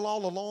may feel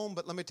all alone,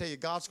 but let me tell you,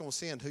 God's going to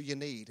send who you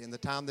need in the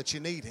time that you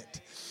need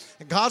it.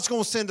 And God's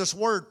going to send us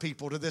word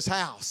people to this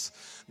house.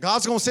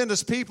 God's going to send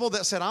us people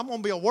that said, I'm going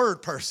to be a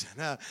word person.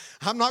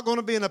 I'm not going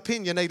to be an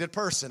opinionated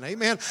person.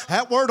 Amen.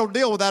 That word will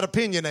deal with that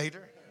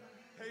opinionator.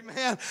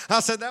 Amen.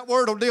 I said that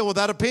word will deal with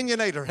that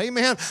opinionator.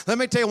 Amen. Let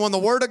me tell you, when the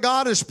Word of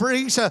God is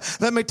preached,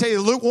 let me tell you,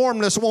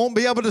 lukewarmness won't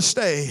be able to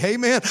stay.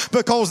 Amen.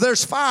 Because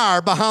there's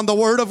fire behind the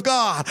Word of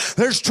God.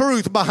 There's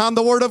truth behind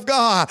the Word of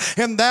God.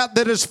 And that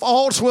is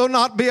false will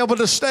not be able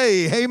to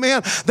stay.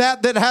 Amen.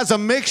 That has a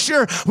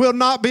mixture will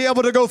not be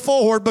able to go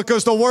forward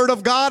because the Word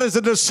of God is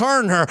a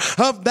discerner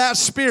of that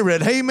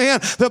spirit.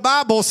 Amen. The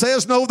Bible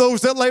says, know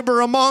those that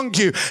labor among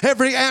you.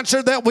 Every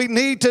answer that we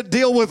need to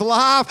deal with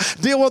life,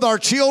 deal with our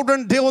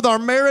children, deal with our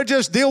marriages,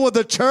 deal with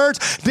the church,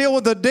 deal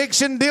with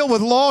addiction, deal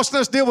with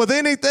lostness, deal with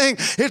anything.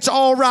 It's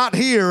all right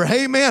here.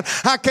 Amen.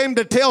 I came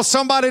to tell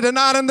somebody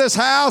tonight in this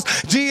house,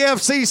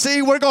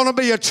 GFCC, we're going to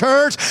be a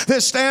church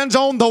that stands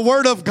on the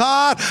Word of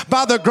God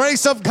by the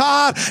grace of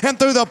God and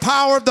through the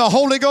power of the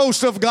Holy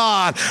Ghost of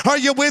God. Are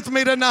you with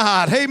me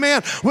tonight?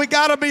 Amen. We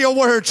got to be a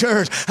Word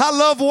church. I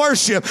love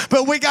worship,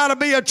 but we got to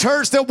be a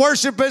church that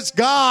worships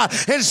God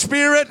in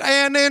spirit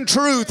and in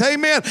truth.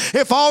 Amen.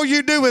 If all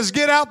you do is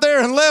get out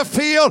there in left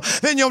field,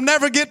 then you'll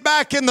never get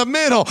back in the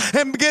middle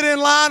and get in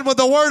line with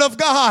the Word of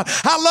God.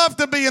 I love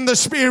to be in the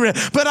Spirit,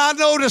 but I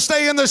know to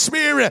stay in the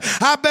Spirit,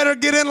 I better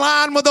get in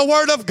line with the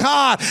Word of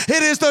God.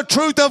 It is the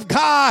truth of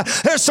God.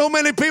 There's so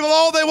many people,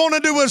 all they want to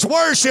do is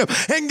worship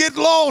and get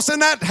lost in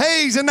that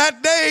haze and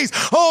that daze.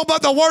 Oh,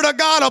 but the Word of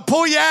God will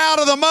pull you out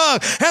of the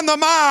mud and the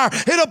mire.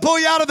 It'll pull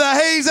you out of the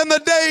haze and the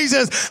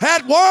dazes.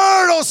 That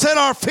Word will set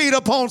our feet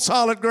upon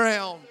solid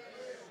ground.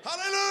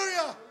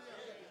 Hallelujah.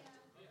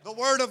 The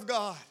Word of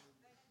God.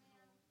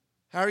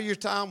 How are your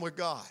time with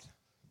God?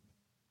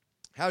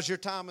 How's your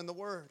time in the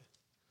Word?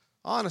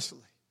 Honestly.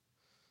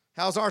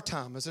 How's our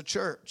time as a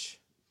church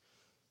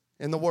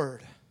in the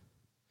Word?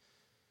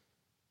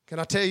 Can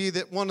I tell you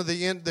that one of I'm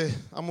going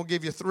to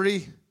give you 3.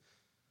 Let's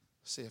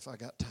see if I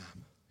got time.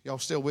 Y'all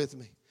still with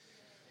me?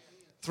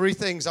 3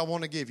 things I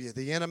want to give you.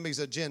 The enemy's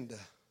agenda.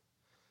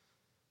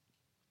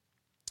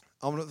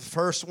 The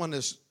first one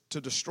is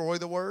to destroy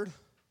the Word.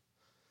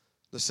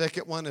 The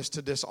second one is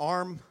to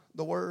disarm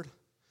the Word.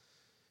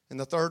 And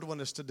the third one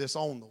is to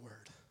disown the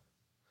Word.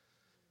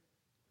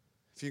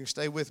 If you can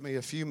stay with me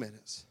a few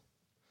minutes.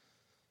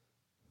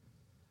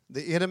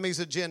 The enemy's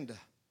agenda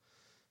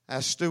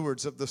as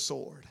stewards of the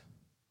sword.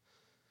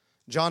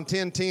 John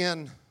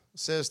 10:10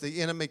 says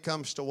the enemy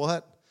comes to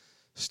what?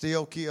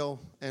 Steal, kill,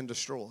 and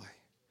destroy.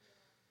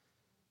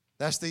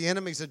 That's the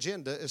enemy's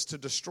agenda, is to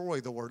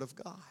destroy the Word of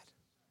God.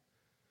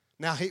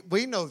 Now,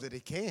 we know that he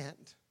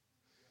can't.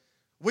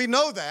 We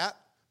know that,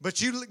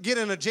 but you get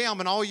in a jam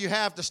and all you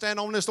have to stand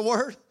on is the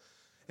Word.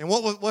 And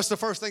what's the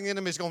first thing the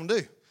enemy's going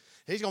to do?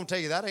 He's going to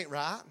tell you that ain't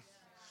right.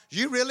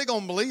 You really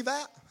going to believe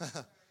that?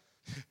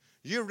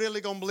 You really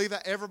going to believe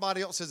that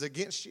everybody else is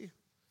against you?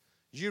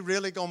 You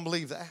really going to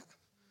believe that?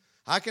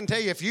 I can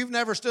tell you, if you've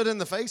never stood in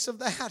the face of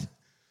that,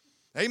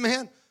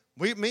 amen.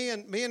 Me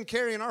and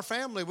Carrie and our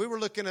family, we were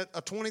looking at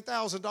a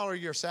 $20,000 a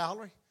year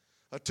salary,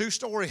 a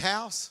 2-story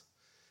house,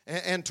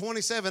 and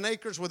 27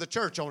 acres with a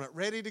church on it,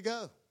 ready to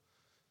go.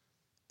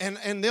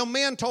 And them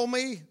men told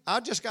me, I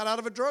just got out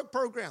of a drug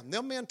program.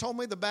 Them men told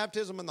me the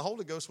baptism in the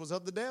Holy Ghost was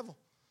of the devil.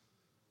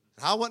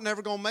 I wasn't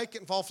ever going to make it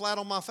and fall flat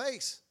on my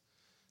face.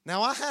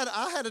 Now, I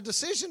had a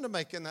decision to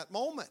make in that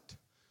moment,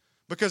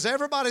 because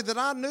everybody that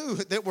I knew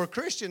that were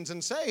Christians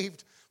and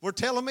saved were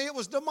telling me it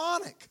was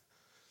demonic.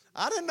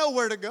 I didn't know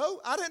where to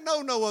go. I didn't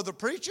know no other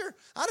preacher.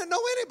 I didn't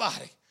know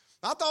anybody.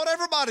 I thought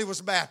everybody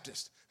was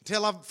Baptist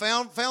until I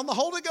found the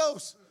Holy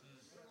Ghost.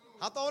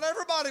 I thought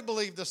everybody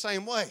believed the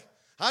same way.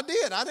 I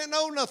did. I didn't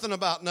know nothing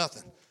about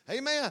nothing.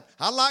 Amen.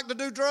 I like to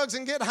do drugs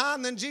and get high,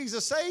 and then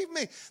Jesus saved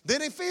me.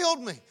 Then he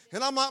filled me.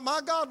 And I'm like,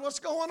 my God, what's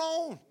going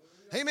on?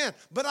 Amen.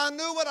 But I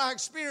knew what I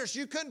experienced.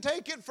 You couldn't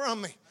take it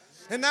from me.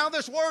 And now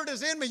this word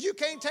is in me. You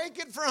can't take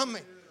it from me.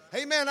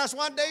 Amen. That's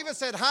why David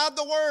said, hide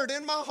the word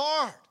in my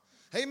heart.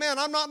 Amen.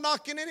 I'm not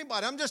knocking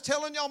anybody. I'm just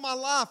telling y'all my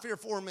life here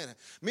for a minute.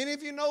 Many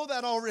of you know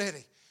that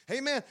already.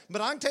 Amen.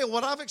 But I can tell you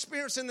what I've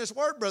experienced in this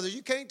word, brother,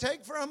 you can't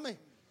take from me.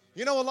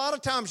 You know, a lot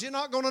of times you're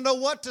not going to know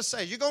what to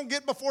say. You're going to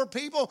get before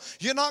people.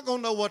 You're not going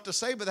to know what to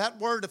say, but that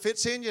word, if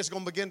it's in you, it's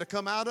going to begin to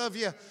come out of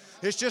you.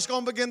 It's just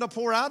going to begin to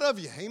pour out of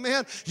you.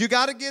 Amen. You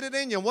got to get it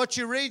in you. What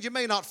you read, you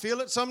may not feel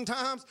it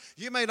sometimes.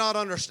 You may not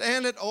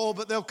understand it. Oh,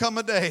 but there'll come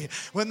a day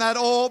when that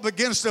oil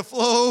begins to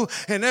flow,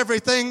 and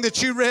everything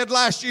that you read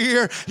last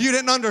year, you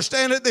didn't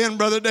understand it then,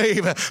 Brother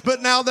Dave.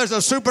 But now there's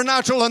a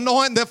supernatural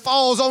anointing that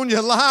falls on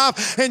your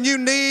life, and you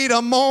need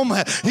a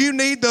moment. You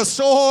need the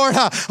sword.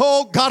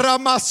 Oh, God,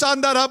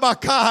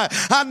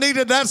 I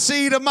needed that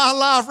seed of my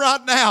life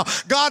right now.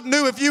 God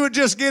knew if you would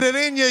just get it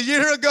in you a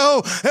year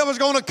ago, it was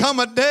going to come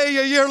a day,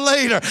 a year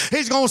later.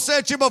 He's going to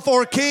set you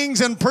before kings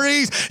and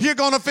priests. You're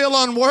going to feel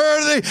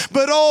unworthy,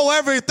 but oh,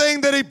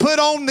 everything that he put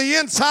on the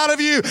inside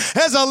of you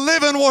as a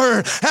living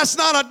word. That's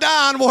not a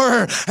dying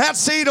word. That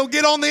seed will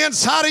get on the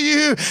inside of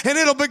you, and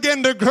it'll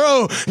begin to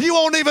grow. You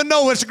won't even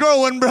know it's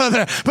growing,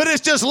 brother, but it's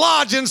just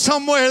lodging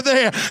somewhere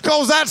there,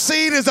 because that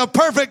seed is a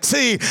perfect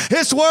seed.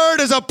 His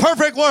word is a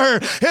perfect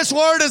word. His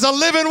word is a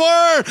living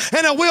word,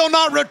 and it will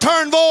not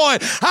return void.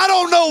 I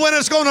don't know when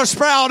it's going to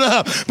sprout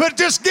up, but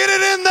just get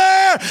it in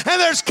there,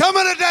 and there's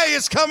coming a day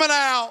it's coming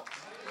out.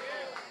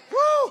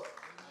 Woo!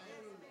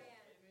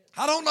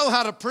 I don't know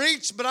how to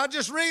preach, but I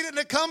just read it and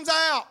it comes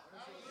out.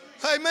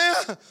 Amen.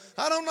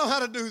 I don't know how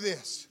to do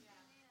this.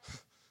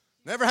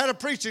 Never had a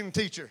preaching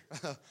teacher,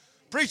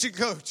 preaching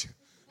coach.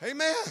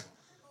 Amen.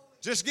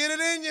 Just get it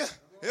in you,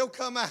 it'll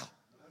come out.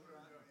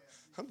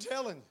 I'm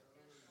telling you.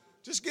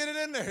 Just get it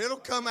in there. It'll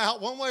come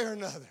out one way or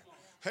another.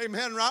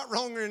 Amen. Right,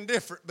 wrong, or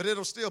indifferent, but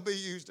it'll still be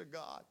used of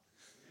God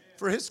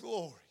for his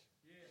glory.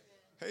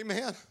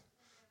 Amen.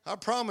 I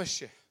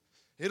promise you,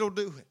 it'll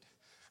do it.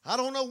 I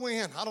don't know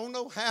when. I don't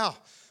know how,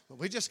 but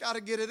we just got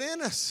to get it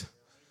in us.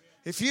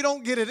 If you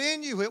don't get it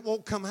in you, it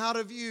won't come out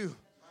of you.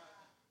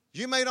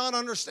 You may not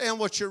understand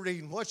what you're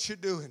reading, what you're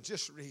doing.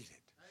 Just read it.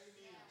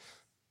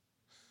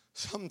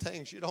 Some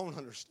things you don't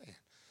understand.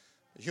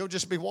 You'll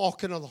just be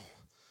walking along.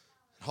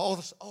 All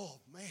this, oh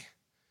man,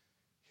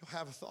 you'll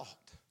have a thought.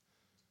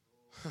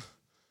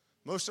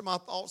 Most of my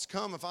thoughts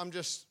come if I'm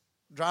just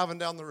driving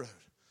down the road.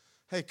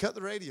 Hey, cut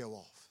the radio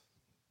off.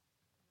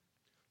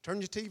 Turn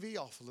your TV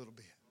off a little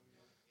bit.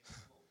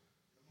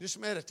 Just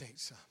meditate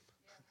some.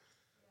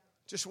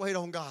 Just wait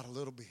on God a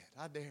little bit.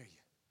 I dare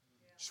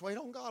you. Just wait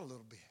on God a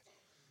little bit.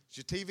 Is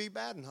your TV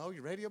bad? No.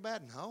 Your radio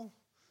bad? No.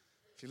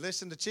 If you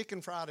listen to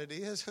Chicken Fried, it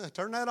is.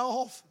 Turn that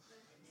off.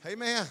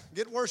 Amen.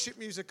 Get worship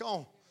music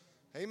on.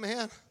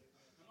 Amen.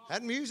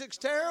 That music's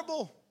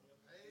terrible.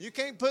 You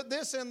can't put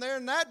this in there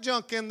and that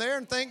junk in there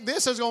and think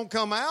this is going to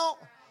come out.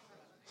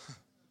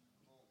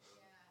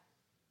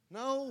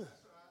 No.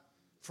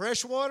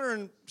 Fresh water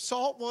and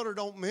salt water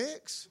don't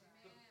mix.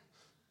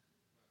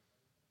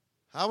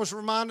 I was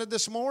reminded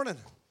this morning,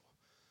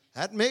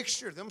 that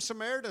mixture, them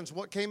Samaritans,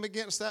 what came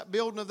against that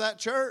building of that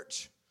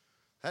church,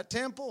 that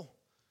temple,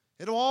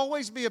 it'll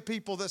always be a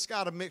people that's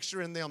got a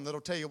mixture in them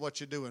that'll tell you what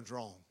you're doing is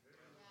wrong.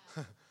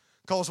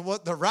 Because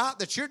what the right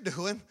that you're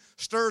doing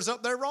stirs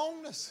up their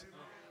wrongness.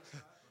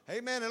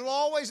 Amen. It'll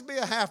always be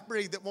a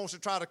half-breed that wants to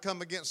try to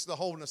come against the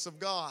wholeness of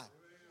God.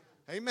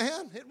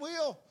 Amen. It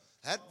will.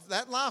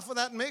 That life with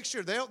that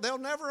mixture, they'll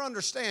never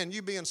understand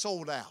you being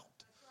sold out.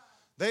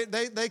 They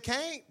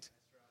can't.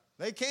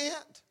 They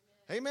can't.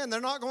 Amen.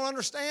 They're not going to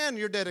understand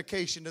your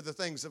dedication to the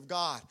things of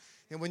God.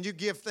 And when you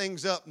give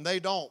things up and they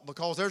don't,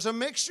 because there's a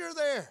mixture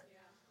there.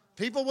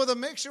 People with a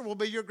mixture will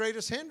be your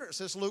greatest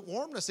hindrance. It's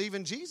lukewarmness.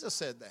 Even Jesus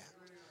said that.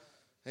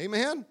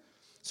 Amen.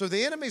 So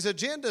the enemy's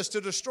agenda is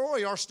to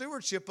destroy our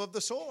stewardship of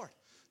the sword.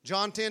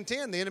 John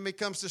 10:10, the enemy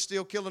comes to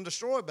steal, kill, and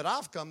destroy, but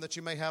I've come that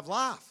you may have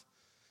life.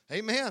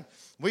 Amen.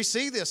 We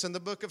see this in the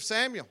book of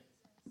Samuel.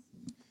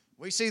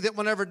 We see that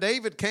whenever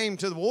David came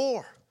to the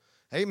war,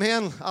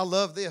 amen, I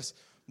love this.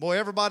 Boy,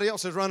 everybody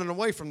else is running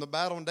away from the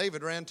battle, and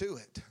David ran to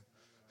it.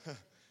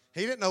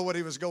 He didn't know what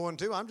he was going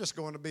to. I'm just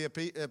going to be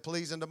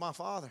pleasing to my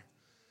Father.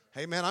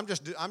 Amen. I'm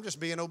just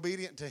being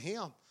obedient to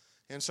him.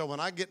 And so when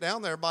I get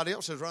down there, everybody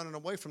else is running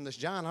away from this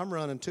giant. I'm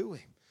running to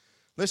him.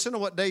 Listen to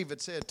what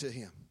David said to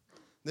him.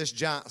 This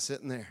giant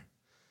sitting there.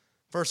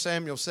 1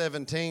 Samuel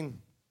 17,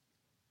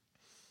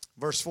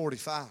 verse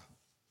 45.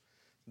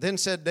 Then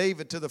said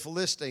David to the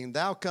Philistine,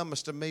 thou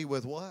comest to me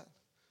with what?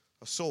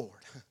 A sword.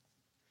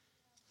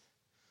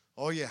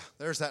 Oh yeah,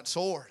 there's that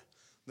sword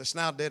that's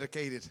now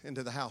dedicated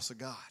into the house of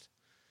God.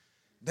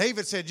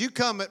 David said, you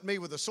come at me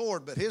with a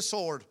sword, but his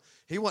sword,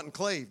 he wasn't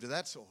clave to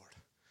that sword.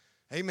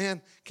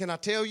 Amen. Can I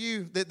tell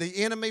you that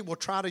the enemy will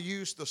try to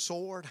use the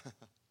sword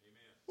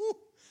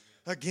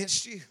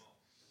against you?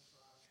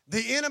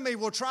 The enemy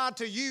will try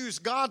to use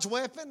God's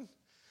weapon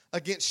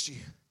against you.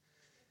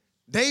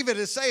 David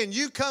is saying,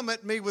 you come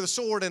at me with a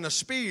sword and a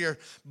spear,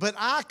 but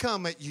I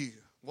come at you.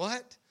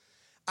 What?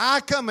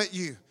 I come at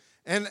you.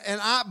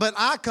 But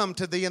I come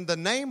to thee in the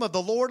name of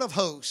the Lord of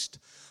hosts,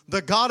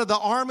 the God of the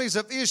armies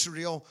of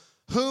Israel,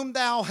 whom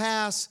thou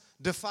hast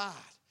defied.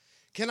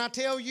 Can I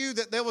tell you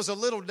that there was a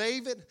little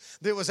David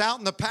that was out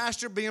in the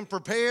pasture being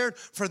prepared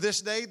for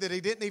this day that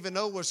he didn't even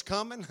know was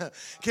coming?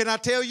 Can I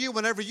tell you,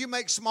 whenever you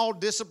make small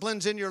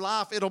disciplines in your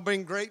life, it'll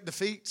bring great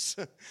defeats?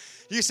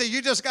 You see,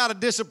 you just got to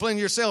discipline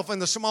yourself in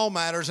the small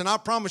matters. And I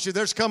promise you,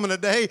 there's coming a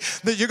day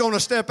that you're going to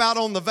step out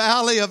on the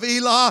valley of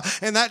Elah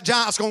and that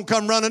giant's going to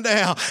come running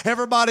down.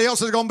 Everybody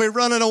else is going to be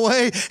running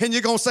away and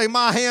you're going to say,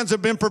 my hands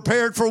have been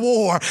prepared for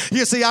war.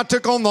 You see, I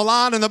took on the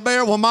lion and the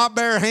bear with my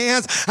bare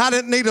hands. I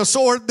didn't need a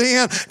sword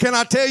then. Can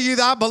I tell you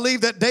that I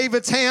believe that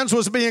David's hands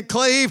was being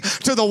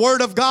cleaved to the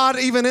word of God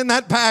even in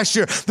that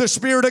pasture. The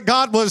Spirit of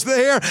God was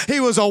there. He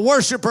was a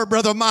worshiper,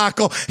 Brother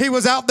Michael. He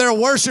was out there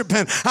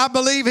worshiping. I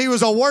believe he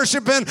was a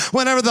worshiping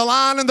whenever the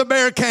lion and the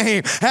bear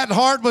came. That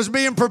heart was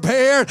being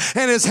prepared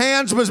and his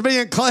hands was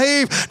being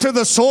cleaved to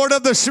the sword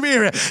of the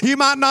Spirit. You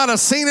might not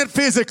have seen it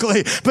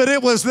physically, but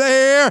it was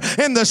there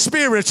in the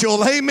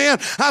spiritual. Amen.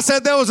 I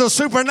said there was a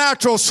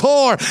supernatural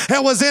sword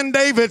that was in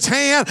David's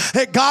hand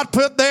that God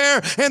put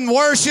there in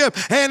worship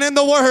and in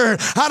the word.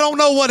 I don't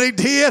know what he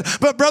did,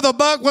 but Brother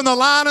Buck, when the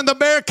lion and the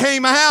bear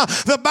came out,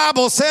 the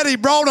Bible said he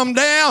brought them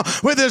down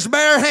with his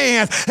bare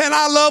hand. And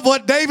I love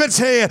what David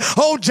said.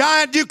 Oh,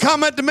 giant, you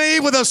come at me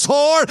with a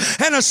sword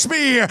and a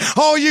spear.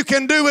 All you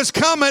can do is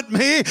come at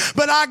me,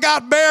 but I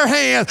got bare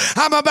hands.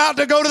 I'm about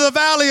to go to the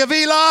valley of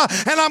Elah,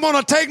 and I'm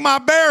going to take my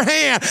bare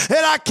hand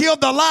that I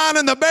killed the lion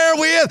and the bear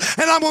with,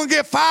 and I'm going to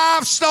get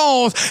 5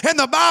 stones. And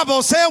the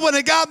Bible said when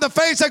he got in the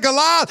face of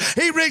Goliath,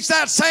 he reached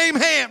that same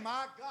hand,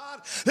 my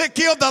God, that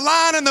killed the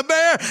lion and the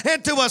bear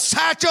into a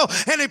satchel,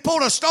 and he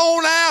pulled a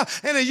stone out,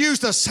 and he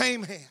used the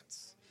same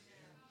hands.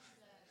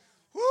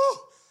 Woo!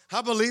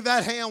 I believe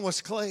that hand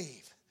was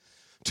clave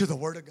to the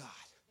word of God.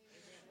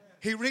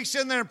 He reached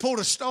in there and pulled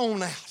a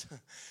stone out.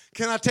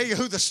 Can I tell you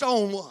who the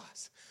stone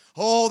was?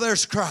 Oh,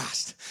 there's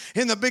Christ.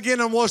 In the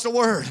beginning was the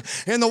Word,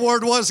 and the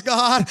Word was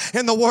God,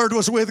 and the Word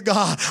was with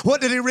God. What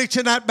did he reach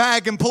in that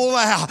bag and pull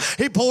out?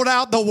 He pulled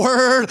out the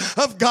Word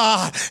of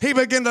God. He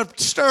began to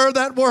stir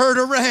that Word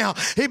around.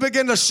 He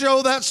began to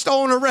show that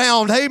stone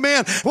around.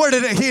 Amen. Where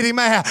did it hit him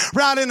at?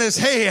 Right in his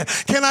head.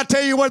 Can I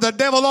tell you where the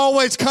devil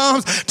always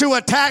comes to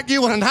attack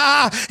you and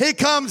I? He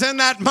comes in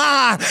that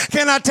mind.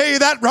 Can I tell you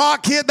that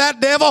rock hit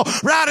that devil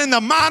right in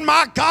the mind?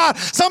 My God,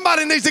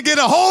 somebody needs to get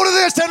a hold of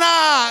this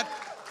tonight.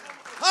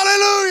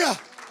 Hallelujah.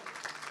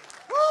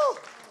 Woo.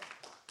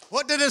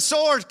 What did his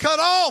sword cut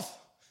off?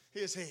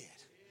 His head.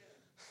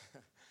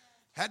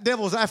 That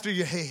devil's after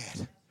your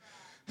head.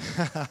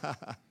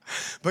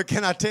 But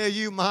can I tell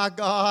you, my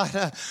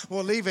God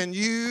will even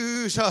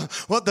use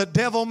what the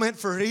devil meant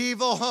for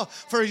evil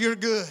for your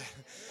good.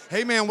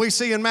 Amen. We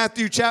see in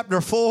Matthew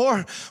chapter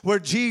 4 where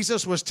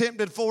Jesus was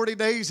tempted 40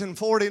 days and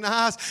 40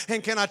 nights.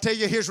 And can I tell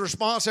you his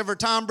response every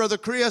time, Brother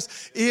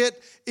Chris?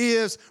 It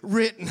is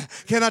written.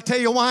 Can I tell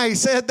you why he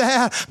said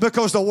that?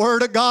 Because the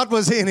word of God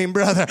was in him,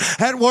 brother.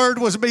 That word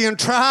was being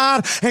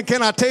tried. And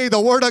can I tell you, the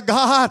word of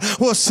God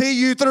will see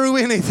you through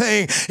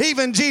anything.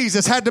 Even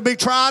Jesus had to be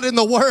tried in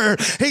the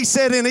word. He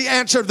said, and he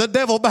answered the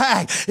devil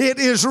back, it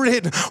is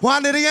written.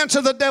 Why did he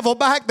answer the devil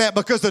back that?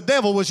 Because the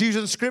devil was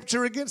using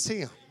scripture against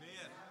him.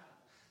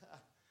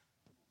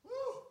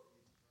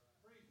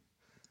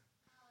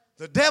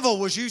 The devil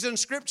was using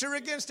scripture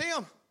against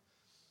him.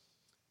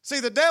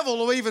 See, the devil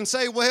will even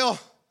say, well,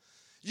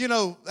 you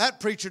know, that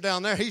preacher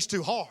down there, he's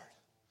too hard.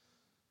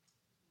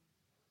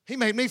 He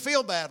made me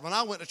feel bad when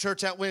I went to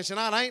church that Wednesday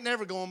night. I ain't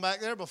never going back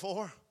there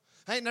before.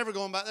 I ain't never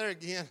going back there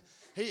again.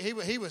 He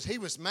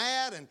was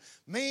mad and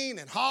mean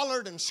and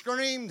hollered and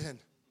screamed. And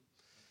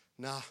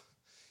nah,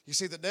 You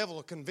see, the devil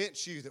will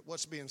convince you that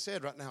what's being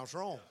said right now is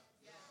wrong.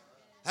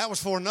 That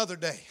was for another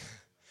day.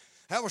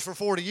 That was for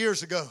 40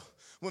 years ago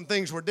when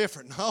things were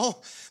different. No,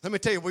 let me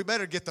tell you, we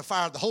better get the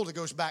fire of the Holy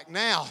Ghost back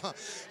now.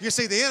 You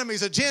see, the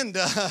enemy's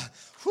agenda,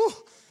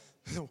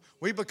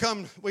 we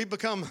become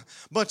a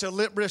bunch of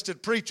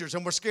lip-wristed preachers,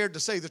 and we're scared to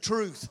say the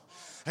truth.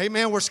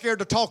 Amen. We're scared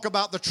to talk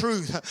about the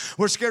truth.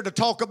 We're scared to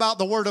talk about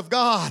the Word of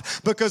God,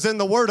 because in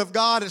the Word of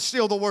God, it's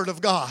still the Word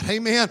of God.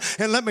 Amen.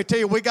 And let me tell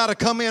you, we got to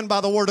come in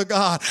by the Word of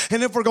God.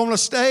 And if we're going to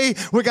stay,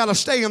 we got to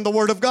stay in the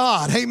Word of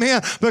God.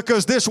 Amen.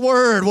 Because this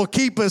Word will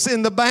keep us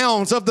in the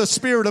bounds of the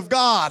Spirit of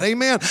God.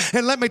 Amen.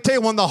 And let me tell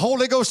you, when the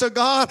Holy Ghost of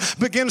God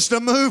begins to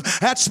move,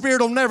 that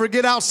Spirit will never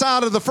get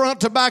outside of the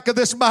front to back of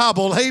this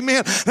Bible.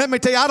 Amen. Let me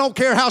tell you, I don't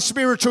care how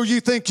spiritual you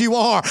think you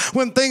are.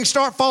 When things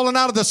start falling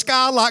out of the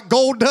sky like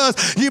gold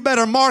does, you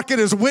better mark it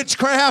as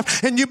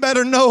witchcraft, and you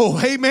better know.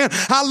 Amen.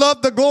 I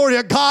love the glory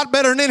of God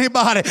better than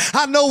anybody.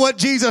 I know what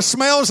Jesus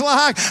smells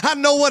like. I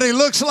know what He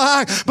looks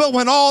like. But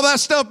when all that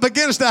stuff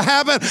begins to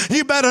happen,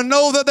 you better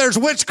know that there's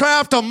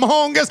witchcraft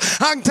among us.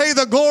 I can tell you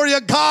the glory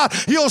of God.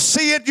 You'll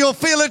see it. You'll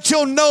feel it.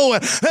 You'll know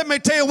it. Let me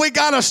tell you, we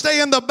got to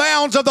stay in the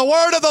bounds of the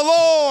Word of the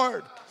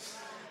Lord.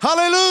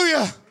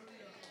 Hallelujah.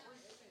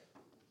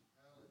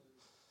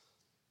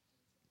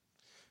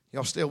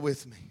 Y'all still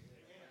with me?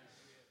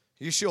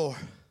 You sure?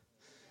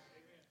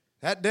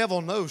 That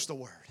devil knows the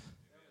Word.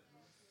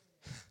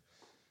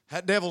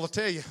 That devil will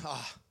tell you,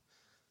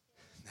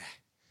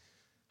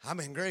 I'm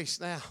in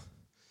grace now.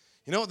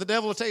 You know what the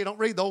devil will tell you? Don't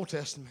read the Old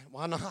Testament.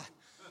 Why not?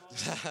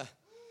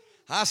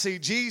 I see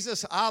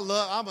Jesus.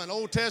 I'm an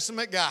Old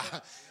Testament guy.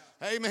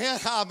 Amen.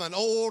 I'm an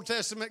Old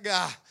Testament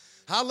guy.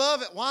 I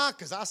love it. Why?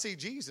 Because I see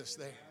Jesus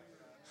there.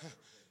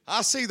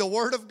 I see the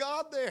Word of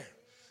God there.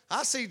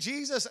 I see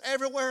Jesus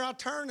everywhere I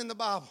turn in the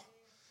Bible.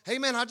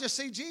 Amen. I just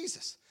see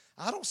Jesus.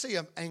 I don't see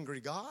an angry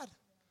God.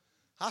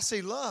 I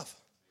see love.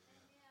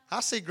 I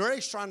see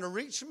grace trying to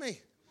reach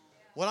me.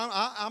 Well,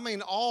 I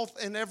mean, all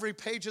in every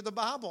page of the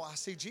Bible, I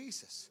see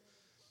Jesus.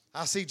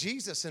 I see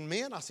Jesus in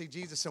men. I see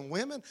Jesus in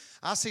women.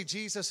 I see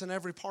Jesus in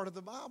every part of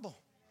the Bible.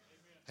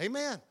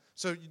 Amen.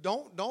 So you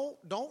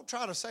don't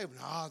try to say,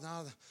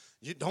 no,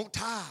 you don't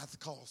tithe,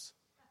 cause.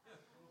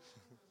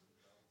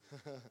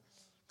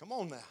 Come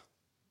on now.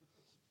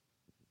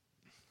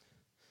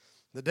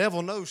 The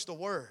devil knows the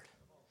Word,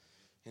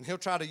 and he'll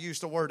try to use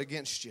the Word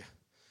against you.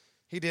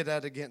 He did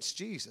that against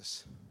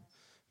Jesus.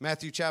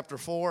 Matthew chapter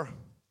 4,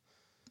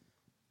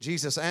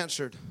 Jesus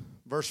answered,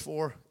 verse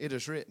 4, it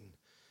is written,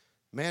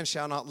 man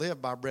shall not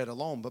live by bread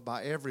alone, but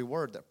by every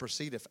word that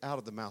proceedeth out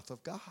of the mouth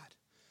of God.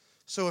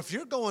 So if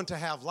you're going to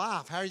have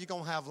life, how are you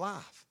going to have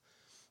life?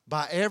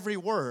 By every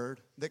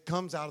word that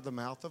comes out of the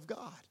mouth of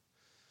God.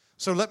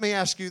 So let me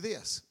ask you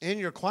this. In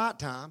your quiet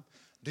time,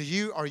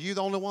 are you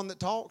the only one that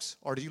talks,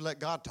 or do you let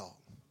God talk?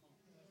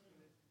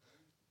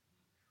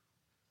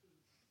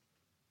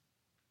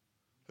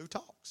 Who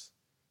talks?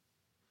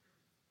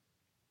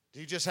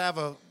 Do you just have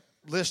a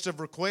list of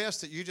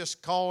requests that you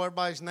just call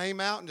everybody's name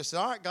out and just say,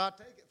 all right, God,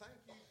 take it. Thank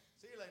you.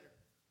 See you later.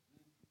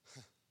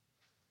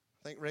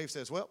 I think Rave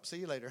says, well, see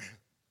you later.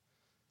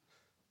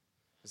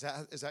 Is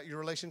that your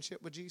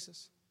relationship with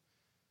Jesus?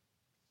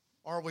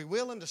 Or are we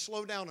willing to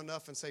slow down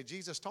enough and say,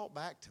 Jesus, talk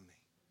back to me?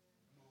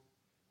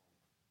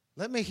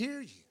 Let me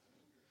hear you.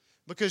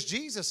 Because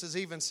Jesus is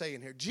even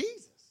saying here,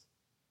 Jesus.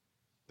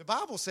 The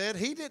Bible said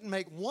He didn't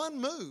make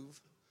one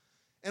move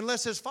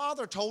unless His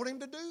Father told Him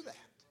to do that.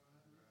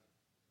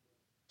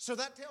 So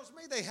that tells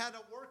me they had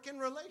a working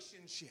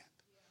relationship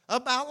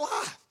about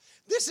life.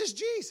 This is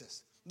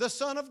Jesus, the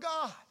Son of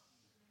God.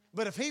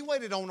 But if He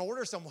waited on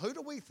orders, then who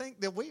do we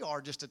think that we are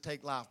just to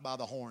take life by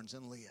the horns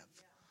and live?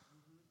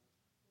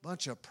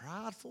 Bunch of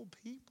prideful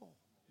people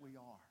we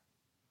are.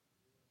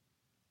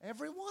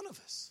 Every one of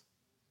us.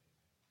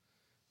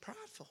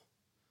 Prideful.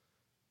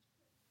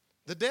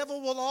 The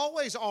devil will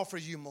always offer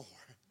you more.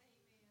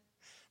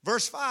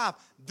 Verse 5,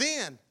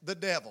 then the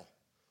devil.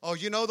 Oh,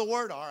 you know the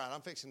word? All right,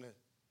 I'm fixing it.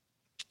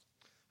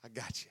 I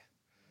got you.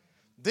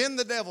 Then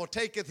the devil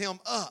taketh him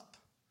up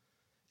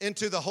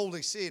into the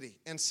holy city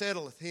and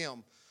settleth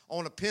him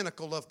on a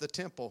pinnacle of the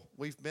temple.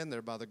 We've been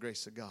there by the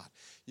grace of God.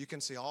 You can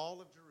see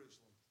all of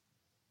Jerusalem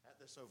at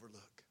this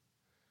overlook.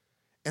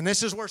 And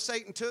this is where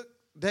Satan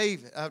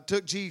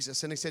took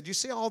Jesus, and he said, you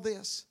see all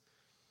this?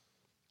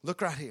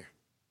 Look right here.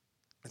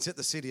 It's at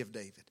the city of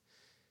David.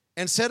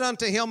 And said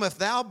unto him, if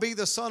thou be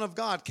the Son of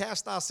God,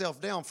 cast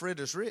thyself down, for it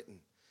is written.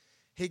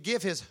 He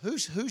give his,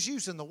 who's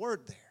using the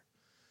word there?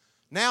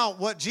 Now,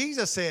 what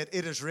Jesus said,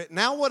 it is written.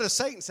 Now, what does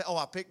Satan say? Oh,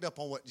 I picked up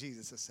on what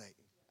Jesus is saying.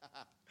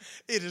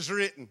 It is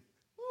written.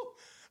 Woo.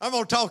 I'm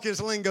going to talk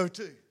his lingo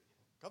too.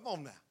 Come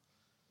on now.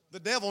 The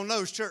devil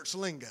knows church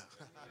lingo.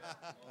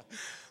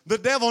 The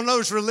devil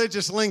knows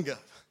religious lingo.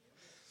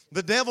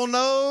 The devil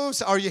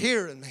knows, are you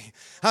hearing me?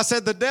 I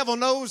said the devil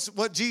knows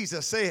what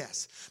Jesus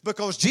says,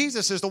 because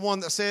Jesus is the one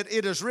that said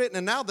it is written.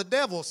 And now the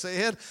devil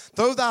said,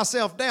 throw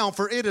thyself down,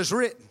 for it is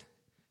written.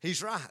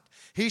 He's right.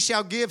 He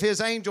shall give his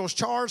angels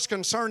charge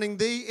concerning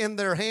thee in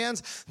their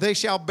hands. They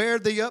shall bear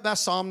thee up.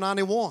 That's Psalm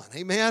 91.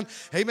 Amen.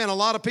 Amen. A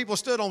lot of people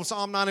stood on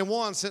Psalm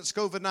 91 since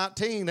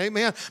COVID-19.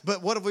 Amen.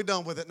 But what have we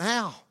done with it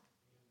now?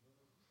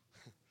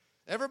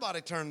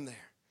 Everybody turned there.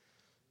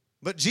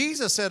 But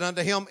Jesus said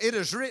unto him, it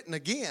is written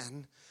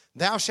again,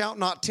 thou shalt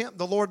not tempt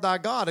the Lord thy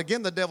God.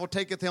 Again, the devil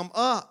taketh him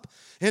up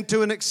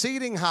into an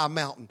exceeding high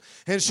mountain,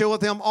 and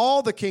showeth him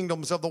all the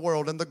kingdoms of the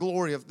world and the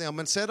glory of them,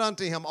 and said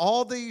unto him,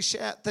 all these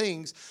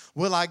things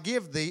will I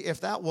give thee,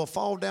 if thou wilt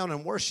fall down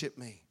and worship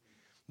me.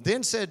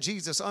 Then said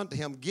Jesus unto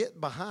him,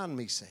 get behind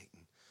me,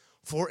 Satan,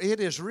 for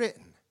it is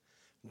written,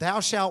 thou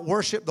shalt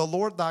worship the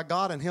Lord thy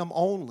God, and him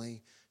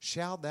only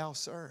shalt thou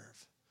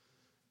serve.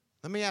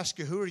 Let me ask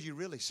you, who are you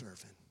really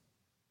serving?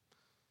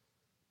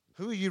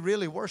 Who are you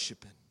really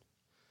worshiping?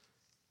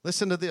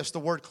 Listen to this. The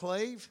word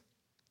clave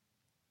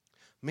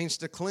means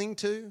to cling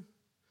to,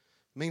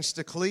 means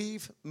to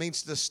cleave,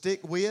 means to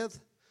stick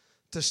with,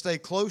 to stay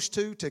close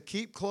to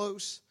keep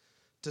close,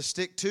 to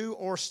stick to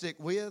or stick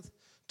with,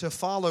 to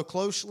follow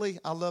closely.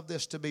 I love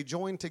this. To be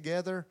joined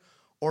together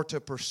or to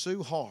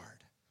pursue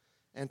hard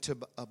and to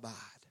abide.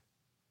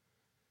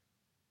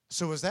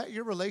 So is that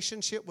your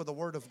relationship with the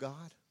Word of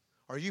God?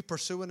 Are you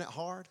pursuing it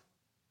hard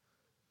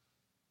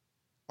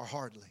or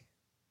hardly?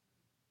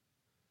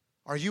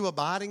 Are you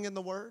abiding in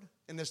the Word?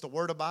 And is the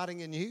Word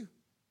abiding in you?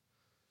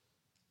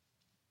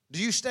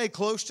 Do you stay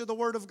close to the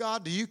Word of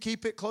God? Do you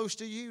keep it close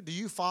to you? Do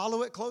you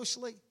follow it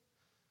closely?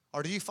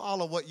 Or do you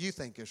follow what you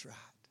think is right?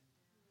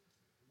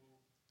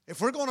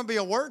 If we're going to be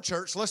a Word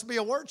church, let's be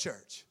a Word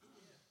church.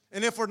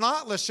 And if we're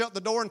not, let's shut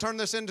the door and turn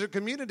this into a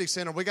community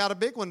center. We got a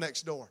big one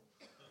next door.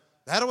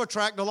 That'll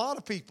attract a lot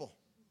of people.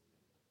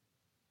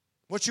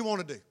 What you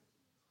want to do?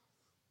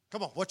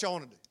 Come on, what y'all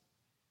want to do?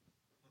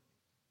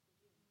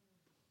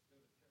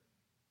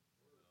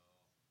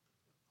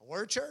 A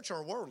Word church or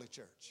a worldly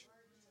church?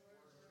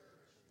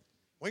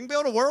 We can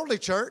build a worldly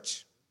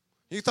church.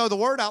 You throw the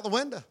Word out the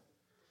window.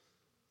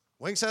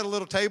 We can set a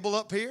little table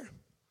up here.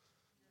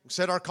 We can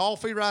set our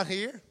coffee right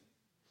here.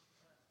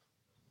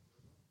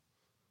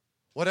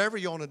 Whatever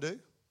you want to do.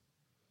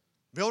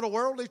 Build a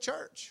worldly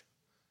church.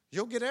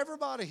 You'll get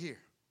everybody here.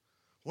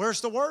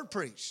 Where's the Word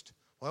preached?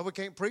 Well, we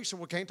can't preach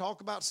and we can't talk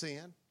about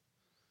sin.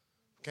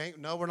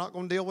 No, we're not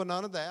going to deal with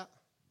none of that.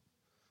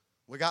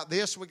 We got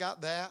this, we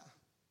got that.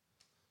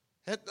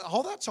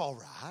 Oh, that's all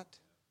right.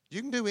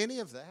 You can do any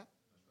of that.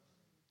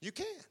 You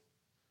can.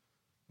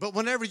 But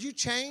whenever you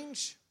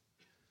change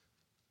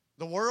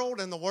the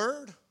world and the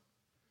Word,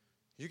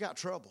 you got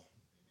trouble.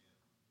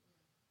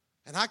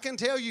 And I can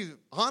tell you,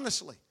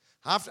 honestly,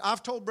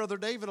 I've told Brother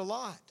David a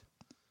lot.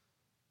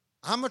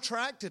 I'm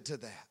attracted to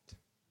that.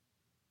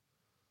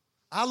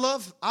 I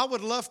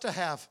would love to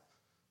have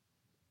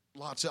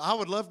I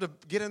would love to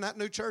get in that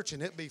new church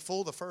and it be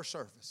full the first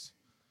service.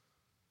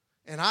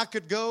 And I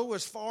could go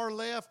as far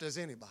left as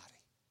anybody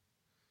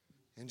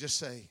and just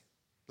say,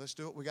 let's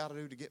do what we got to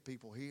do to get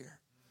people here.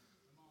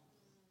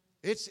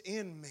 It's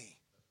in me.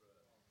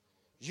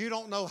 You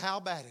don't know how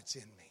bad it's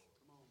in me.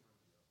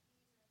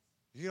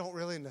 You don't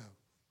really know.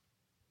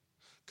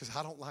 Because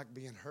I don't like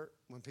being hurt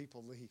when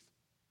people leave.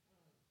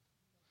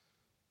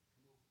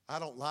 I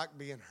don't like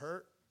being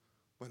hurt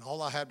when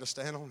all I have to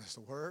stand on is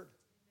the Word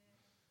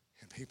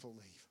and people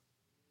leave.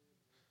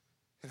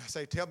 And I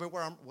say, tell me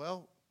where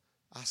well,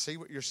 I see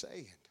what you're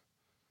saying,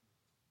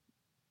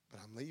 but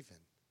I'm leaving.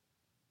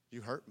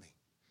 You hurt me.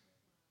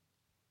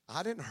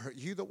 I didn't hurt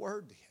you, the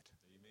Word did.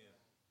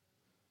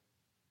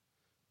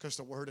 Because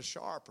the Word is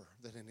sharper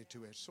than any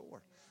two-edged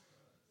sword.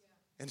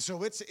 And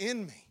so it's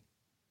in me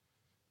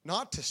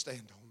not to stand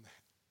on that.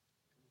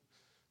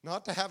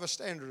 Not to have a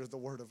standard of the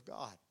Word of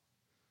God.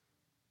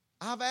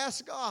 I've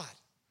asked God,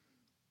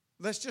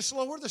 let's just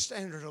lower the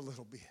standard a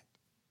little bit.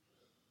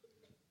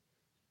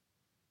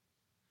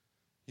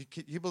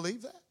 You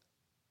believe that?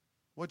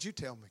 What'd you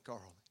tell me,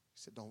 Carl?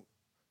 He said, don't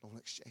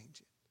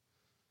exchange it.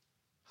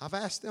 I've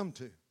asked them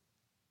to.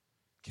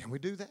 Can we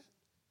do that?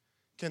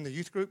 Can the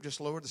youth group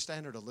just lower the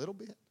standard a little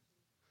bit?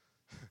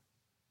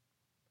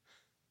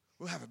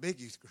 We'll have a big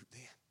youth group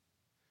then.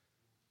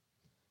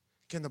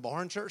 Can the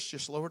barn church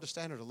just lower the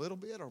standard a little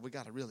bit, or we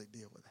got to really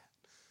deal with that?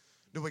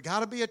 Do we got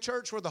to be a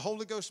church where the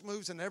Holy Ghost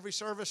moves in every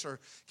service, or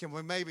can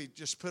we maybe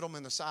just put them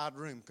in the side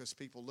room because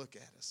people look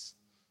at us?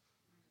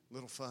 A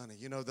little funny.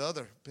 You know, the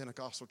other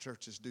Pentecostal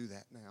churches do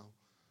that now.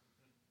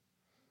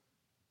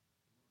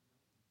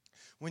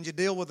 When you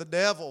deal with the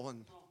devil,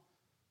 and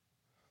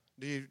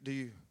do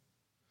you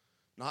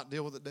not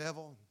deal with the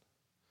devil?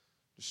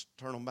 Just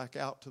turn them back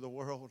out to the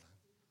world?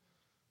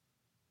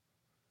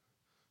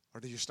 Or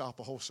do you stop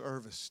a whole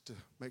service to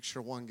make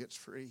sure one gets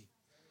free?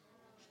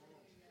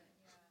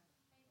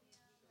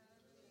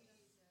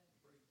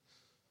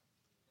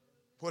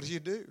 What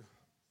do?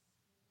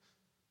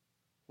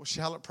 Well,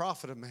 shall it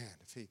profit a man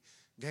if he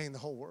gain the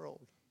whole world,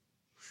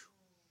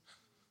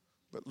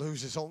 but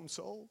lose his own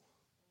soul?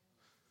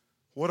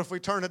 What if we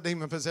turn a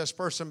demon-possessed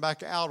person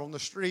back out on the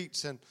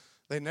streets and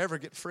they never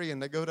get free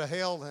and they go to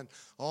hell? And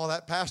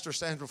that pastor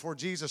stands before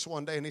Jesus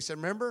one day and he said,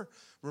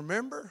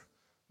 remember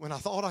when I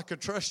thought I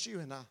could trust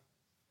you,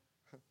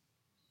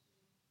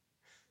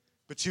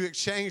 but you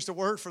exchanged the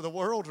word for the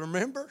world,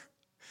 remember?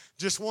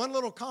 Just one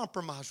little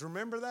compromise,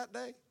 remember that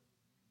day?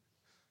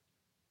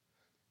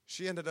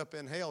 She ended up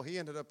in hell, he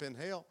ended up in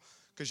hell,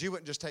 because you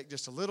wouldn't just take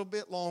just a little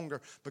bit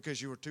longer because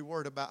you were too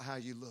worried about how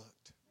you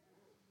looked.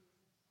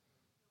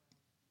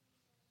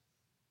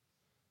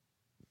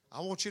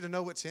 I want you to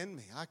know what's in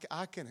me.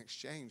 I can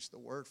exchange the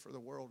word for the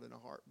world in a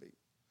heartbeat.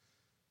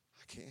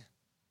 I can.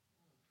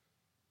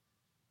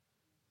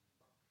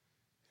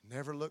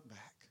 Never look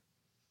back.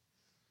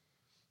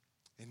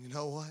 And you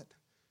know what?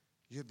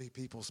 You'd be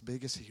people's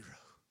biggest hero.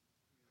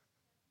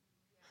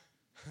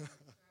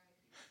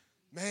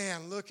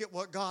 Man, look at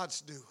what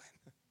God's doing.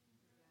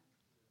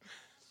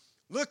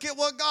 Look at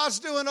what God's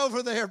doing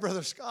over there,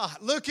 Brother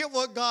Scott. Look at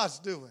what God's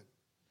doing.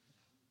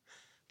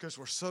 Because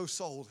we're so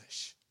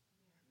soulish.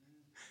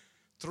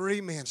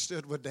 3 men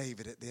stood with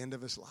David at the end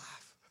of his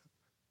life.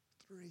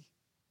 3.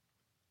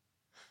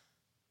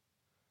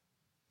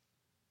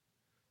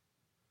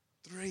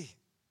 3.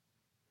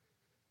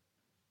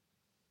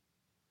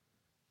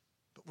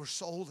 But we're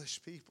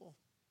soulish people.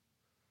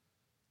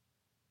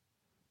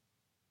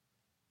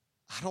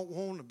 I don't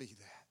want to be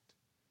that.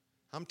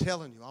 I'm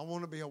telling you, I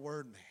want to be a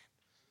word man.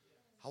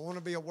 I want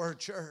to be a word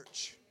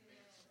church.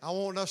 I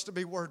want us to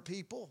be word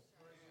people.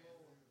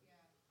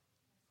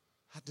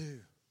 I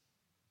do.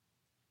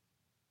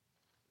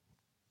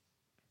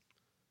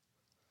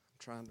 I'm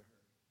trying to.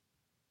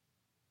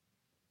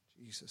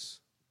 Jesus.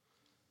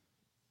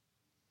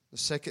 The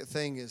second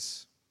thing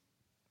is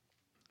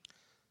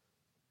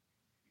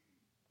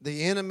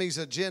the enemy's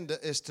agenda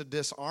is to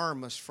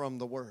disarm us from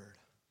the word.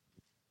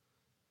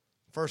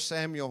 1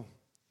 Samuel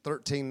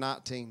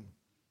 13:19.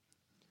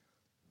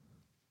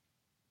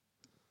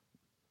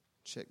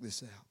 Check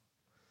this out.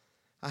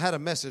 I had a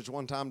message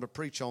one time to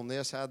preach on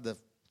this. I had the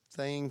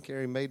thing,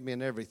 Carrie made me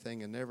and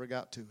everything, and never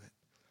got to it.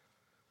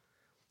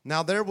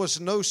 Now there was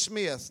no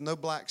smith, no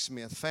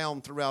blacksmith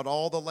found throughout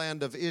all the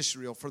land of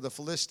Israel, for the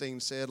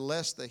Philistines said,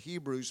 lest the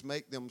Hebrews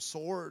make them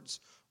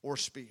swords or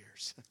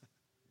spears.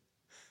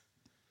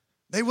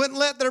 They wouldn't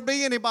let there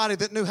be anybody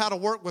that knew how to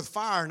work with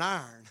fire and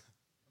iron.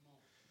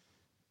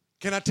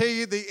 Can I tell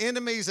you the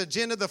enemy's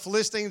agenda, the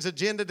Philistines'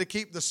 agenda to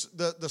keep the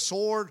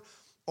sword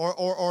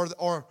or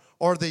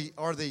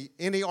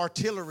any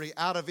artillery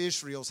out of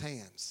Israel's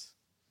hands?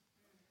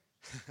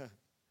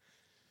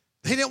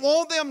 They didn't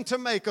want them to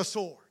make a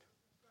sword.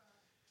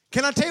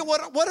 Can I tell you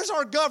what is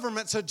our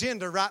government's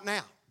agenda right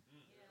now?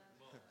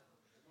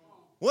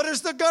 What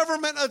is the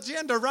government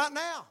agenda right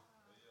now?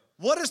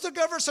 What is the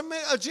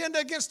government agenda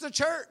against the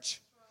church?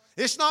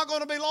 It's not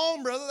going to be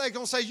long, brother. They're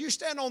going to say, you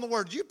stand on the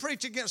word. You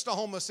preach against a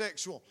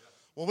homosexual.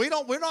 Well,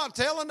 we're not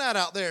telling that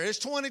out there. It's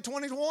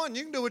 2021.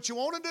 You can do what you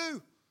want to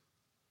do.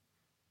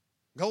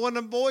 Go in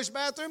the boys'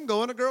 bathroom,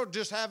 go in the girl,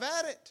 just have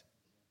at it.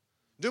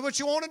 Do what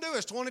you want to do.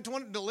 It's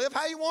 2020 to live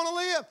how you want to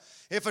live.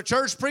 If a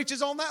church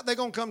preaches on that, they're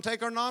going to come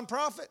take our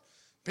nonprofit.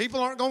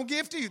 People aren't going to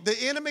give to you. The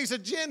enemy's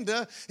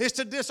agenda is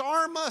to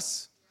disarm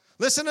us.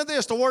 Listen to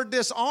this, the word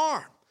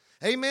disarm.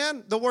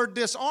 Amen? The word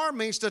disarm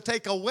means to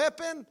take a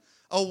weapon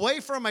away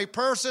from a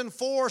person,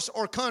 force,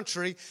 or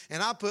country,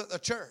 and I put a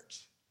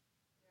church.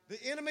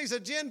 The enemy's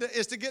agenda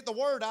is to get the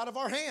word out of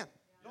our hand.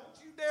 Don't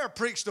you dare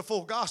preach the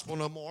full gospel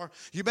no more.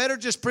 You better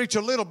just preach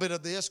a little bit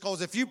of this,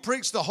 because if you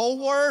preach the whole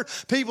word,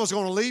 people's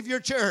going to leave your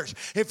church.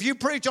 If you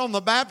preach on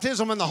the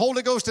baptism and the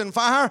Holy Ghost and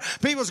fire,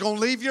 people's going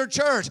to leave your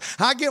church.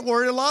 I get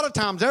worried a lot of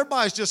times.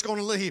 Everybody's just going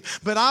to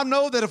leave. But I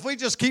know that if we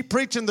just keep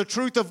preaching the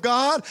truth of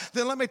God,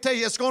 then let me tell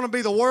you, it's going to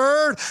be the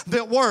word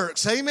that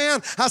works.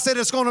 Amen? I said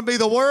it's going to be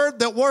the word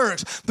that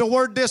works. The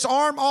word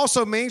disarm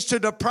also means to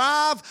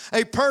deprive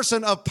a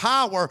person of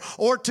power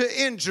or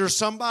to injure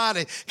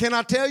somebody. Can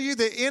I tell you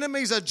the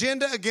enemy's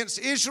agenda against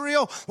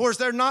Israel was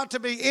there not to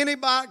be any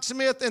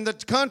blacksmith in the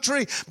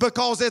country,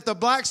 because if the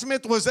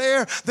blacksmith was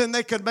there, then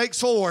they could make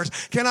swords.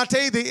 Can I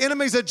tell you the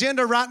enemy's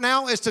agenda right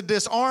now is to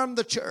disarm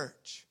the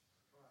church.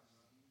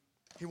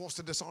 He wants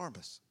to disarm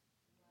us.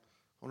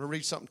 I want to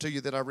read something to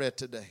you that I read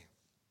today.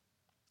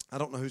 I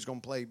don't know who's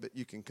going to play, but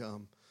you can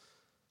come.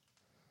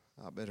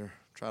 I better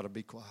try to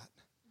be quiet.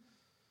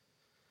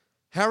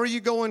 How are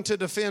you going to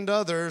defend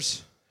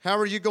others? How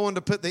are you going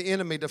to put the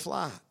enemy to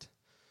flight?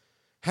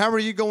 How are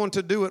you going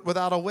to do it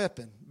without a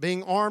weapon?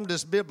 Being armed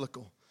is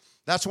biblical.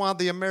 That's why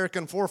the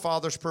American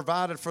forefathers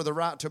provided for the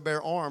right to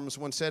bear arms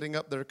when setting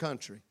up their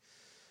country.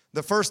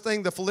 The first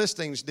thing the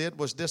Philistines did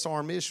was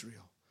disarm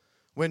Israel.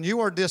 When you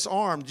are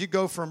disarmed, you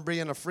go from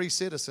being a free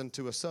citizen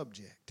to a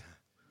subject.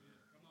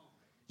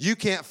 You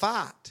can't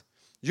fight.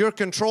 You're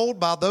controlled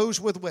by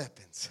those with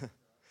weapons.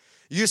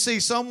 You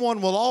see,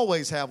 someone will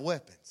always have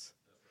weapons.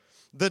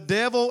 The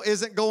devil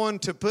isn't going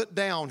to put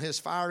down his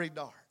fiery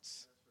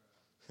darts.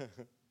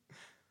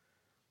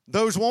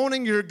 Those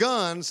wanting your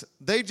guns,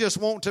 they just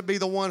want to be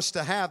the ones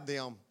to have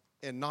them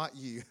and not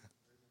you.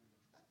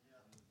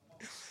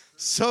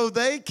 So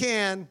they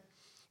can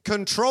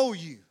control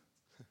you.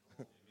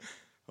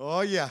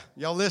 Oh, yeah.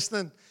 Y'all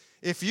listening?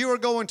 If you are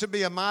going to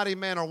be a mighty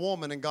man or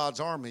woman in God's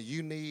army,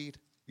 you need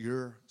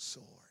your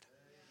sword.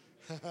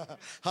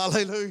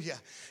 Hallelujah.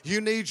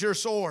 You need your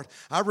sword.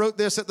 I wrote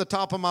this at the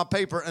top of my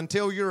paper.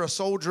 Until you're a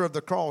soldier of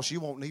the cross, you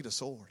won't need a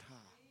sword.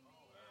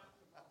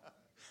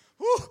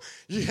 Woo,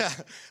 yeah,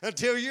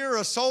 until you're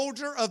a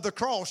soldier of the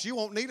cross, you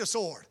won't need a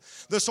sword.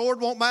 The sword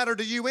won't matter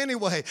to you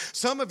anyway.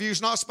 Some of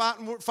you's not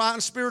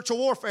fighting spiritual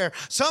warfare.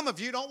 Some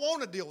of you don't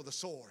want to deal with the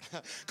sword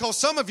because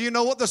some of you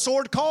know what the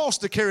sword costs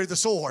to carry the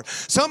sword.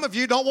 Some of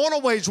you don't want to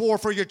wage war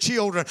for your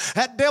children.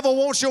 That devil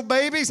wants your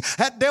babies.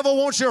 That devil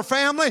wants your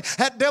family.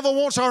 That devil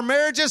wants our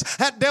marriages.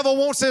 That devil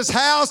wants this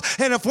house.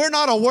 And if we're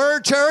not a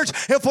word church,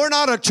 if we're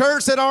not a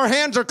church that our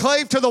hands are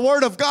clave to the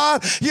word of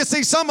God, you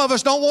see, some of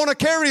us don't want to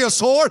carry a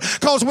sword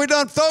because we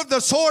done throw the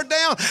sword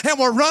down and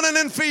we're running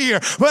in fear.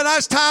 But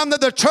it's time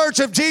that the church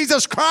of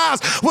Jesus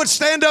Christ would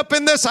stand up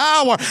in this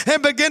hour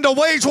and begin to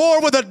wage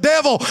war with the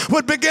devil,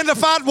 would begin to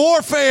fight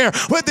warfare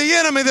with the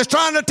enemy that's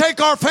trying to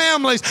take our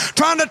families,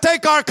 trying to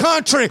take our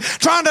country,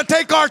 trying to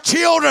take our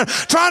children,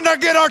 trying to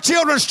get our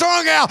children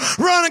strung out,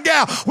 running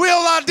out.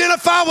 We'll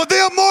identify with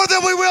them more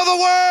than we will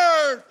the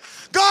word.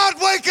 God,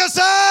 wake us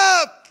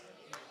up.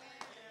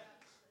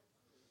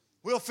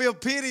 We'll feel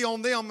pity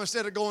on them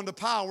instead of going to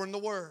power in the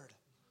word.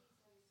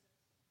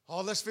 Oh,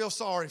 let's feel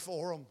sorry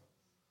for them.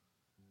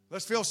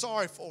 Let's feel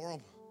sorry for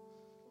them.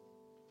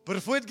 But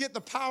if we'd get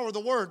the power of the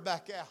word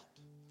back out.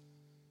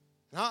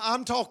 Now,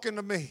 I'm talking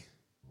to me.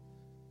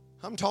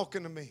 I'm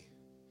talking to me.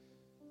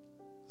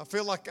 I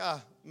feel like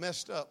I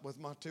messed up with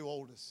my two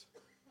oldest.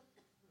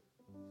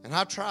 And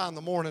I try in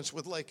the mornings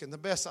with Lakin the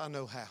best I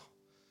know how.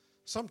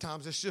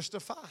 Sometimes it's just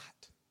a fight.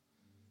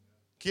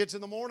 Kids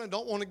in the morning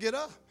don't want to get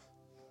up.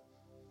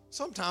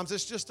 Sometimes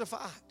it's just a fight.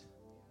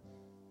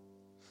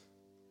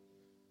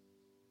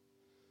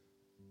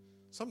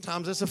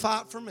 Sometimes it's a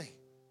fight for me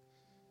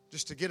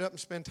just to get up and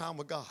spend time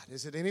with God.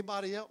 Is it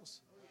anybody else?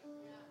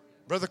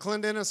 Brother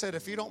Clendenin said,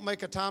 if you don't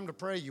make a time to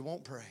pray, you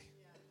won't pray.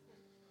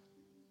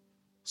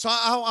 So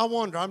I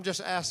wonder, I'm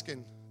just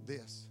asking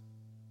this.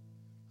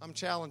 I'm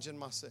challenging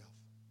myself.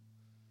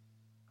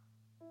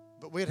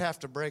 But we'd have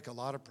to break a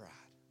lot of pride.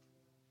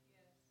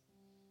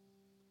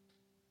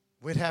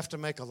 We'd have to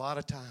make a lot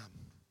of time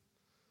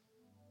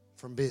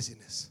from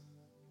busyness.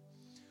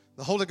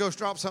 The Holy Ghost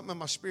dropped something in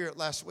my spirit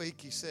last week.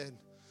 He said,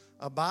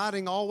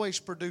 abiding always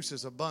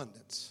produces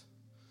abundance,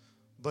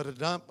 but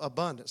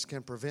abundance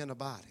can prevent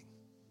abiding.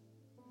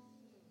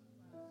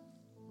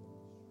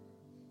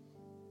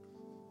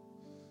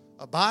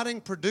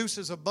 Abiding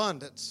produces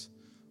abundance,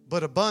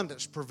 but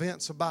abundance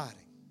prevents abiding.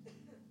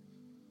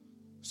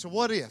 So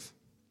what if,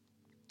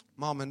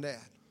 Mom and Dad,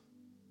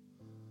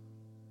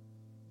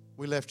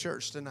 we left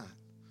church tonight?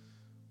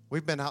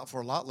 We've been out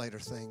for a lot later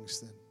things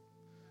than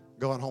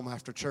going home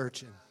after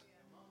church and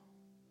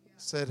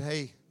said,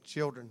 hey,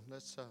 children,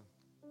 let's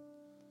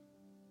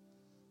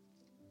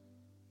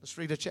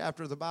read a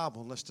chapter of the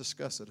Bible and let's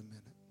discuss it a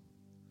minute.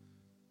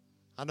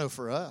 I know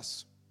for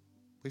us,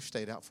 we've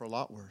stayed out for a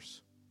lot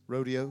worse.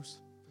 Rodeos.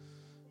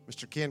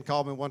 Mr. Ken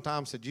called me one time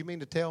and said, you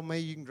mean to tell me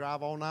you can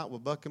drive all night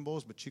with bucking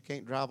bulls, but you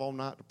can't drive all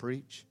night to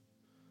preach?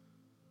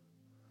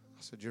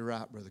 I said, you're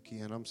right, Brother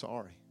Ken. I'm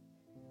sorry.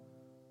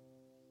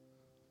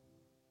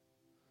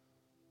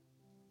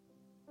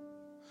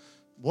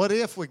 What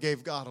if we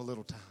gave God a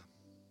little time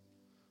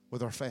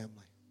with our family?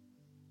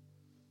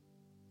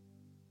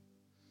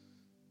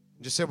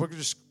 Just said, we're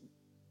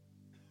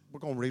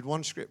going to read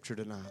one scripture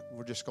tonight.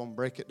 We're just going to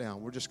break it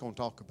down. We're just going to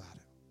talk about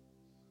it.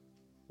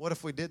 What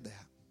if we did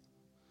that?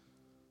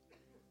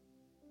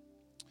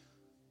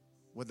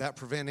 Would that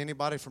prevent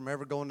anybody from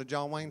ever going to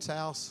John Wayne's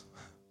house?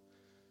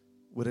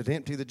 Would it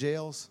empty the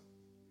jails?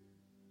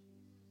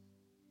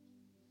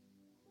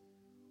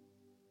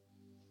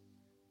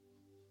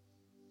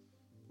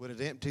 Would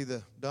it empty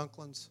the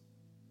Dunklins?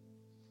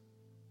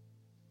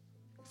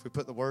 If we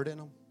put the word in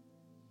them?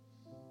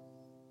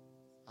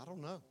 I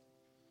don't know.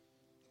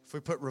 If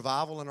we put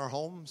revival in our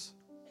homes?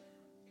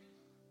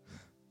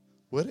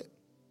 Would it?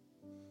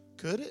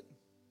 Could it?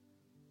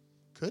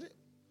 Could it?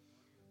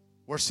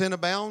 Where sin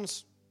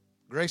abounds,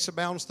 grace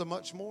abounds the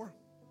much more.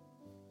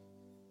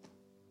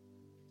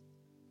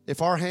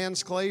 If our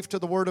hands clave to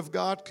the Word of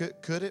God,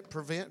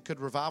 could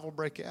revival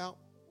break out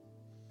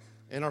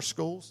in our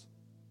schools?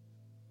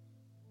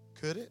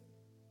 Could it?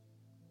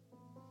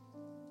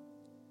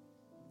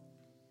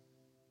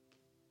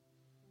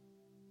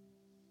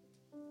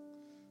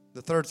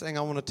 The third thing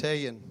I want to tell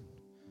you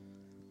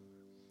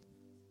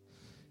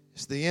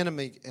is the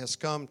enemy has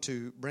come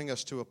to bring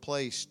us to a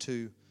place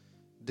to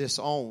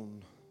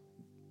disown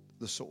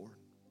the sword.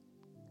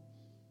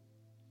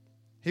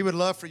 He would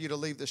love for you to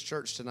leave this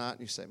church tonight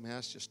and you say, man,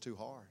 that's just too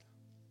hard.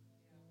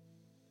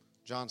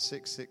 John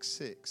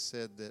 6:6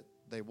 said that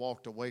they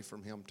walked away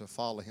from him to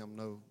follow him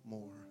no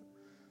more.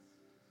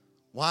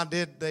 Why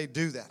did they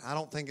do that? I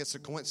don't think it's a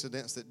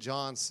coincidence that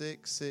John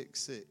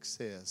 6:6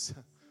 says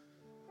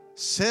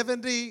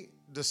 70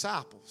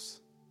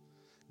 disciples,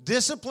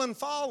 disciplined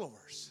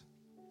followers,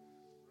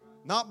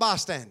 not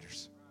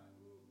bystanders,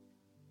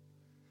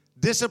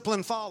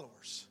 disciplined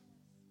followers,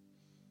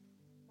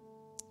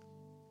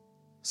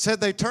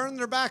 said they turned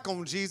their back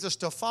on Jesus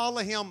to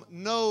follow him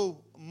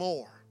no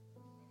more.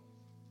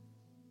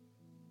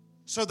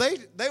 So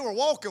they were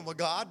walking with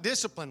God,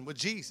 disciplined with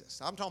Jesus.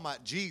 I'm talking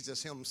about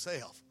Jesus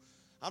himself.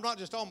 I'm not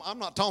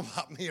talking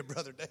about me and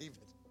Brother David.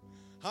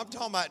 I'm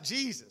talking about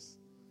Jesus.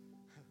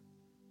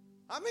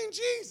 I mean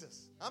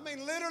Jesus. I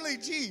mean literally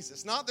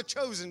Jesus, not the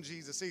chosen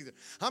Jesus either.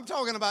 I'm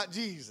talking about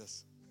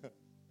Jesus.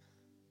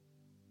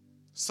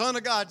 Son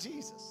of God,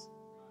 Jesus.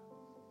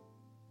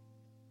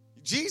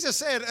 Jesus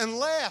said,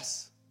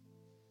 unless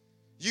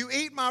you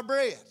eat my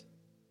bread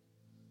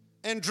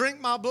and drink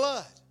my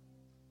blood,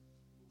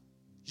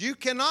 you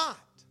cannot.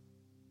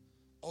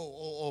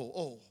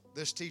 Oh,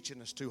 this teaching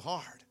is too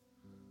hard.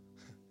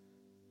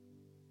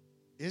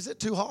 Is it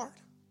too hard?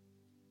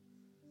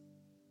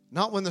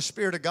 Not when the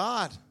Spirit of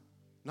God,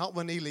 not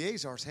when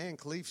Eleazar's hand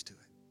cleaves to it.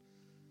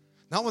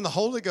 Not when the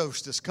Holy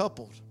Ghost is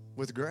coupled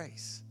with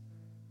grace.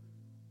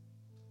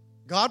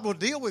 God will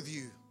deal with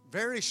you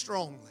very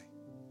strongly,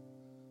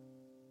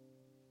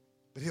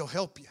 but He'll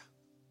help you.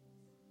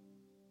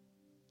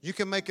 You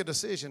can make a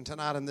decision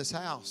tonight in this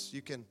house.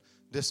 You can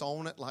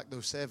disown it like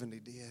those 70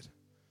 did.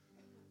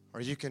 Or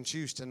you can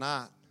choose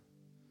tonight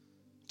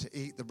to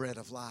eat the bread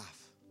of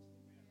life.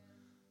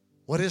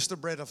 What is the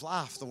bread of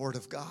life? The Word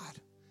of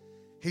God.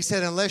 He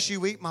said, unless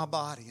you eat my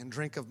body and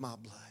drink of my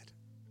blood,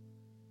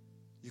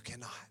 you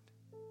cannot.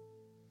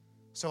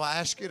 So I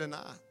ask you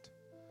tonight,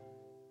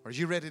 are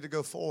you ready to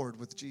go forward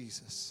with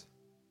Jesus?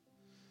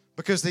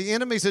 Because the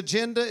enemy's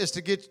agenda is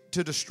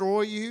to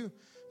destroy you,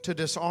 to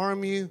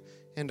disarm you,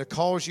 and to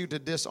cause you to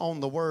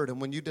disown the Word.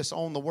 And when you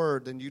disown the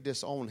Word, then you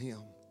disown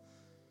Him.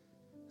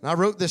 And I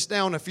wrote this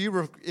down. If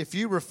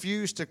you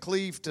refuse to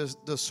cleave to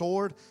the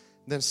sword,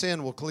 then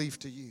sin will cleave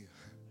to you.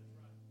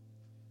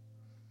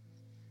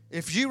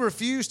 If you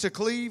refuse to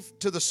cleave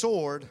to the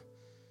sword,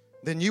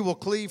 then you will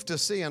cleave to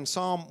sin.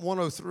 Psalm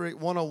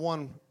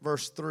 101,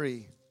 verse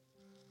 3.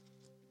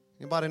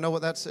 Anybody know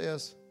what that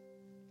says?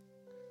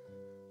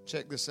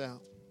 Check this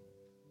out.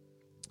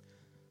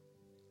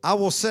 I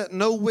will set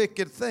no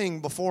wicked thing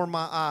before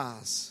my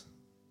eyes.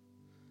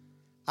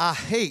 I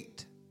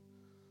hate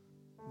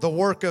the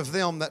work of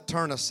them that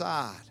turn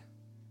aside.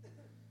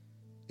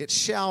 It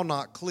shall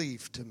not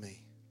cleave to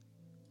me.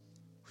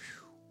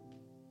 Whew.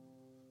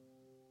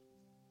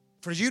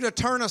 For you to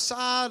turn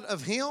aside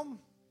of Him,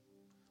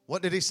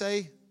 what did He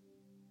say?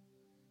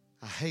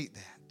 I hate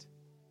that.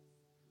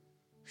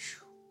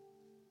 Whew.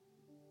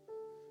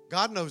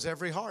 God knows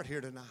every heart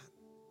here tonight.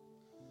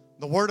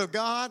 The Word of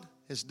God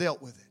has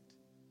dealt with it.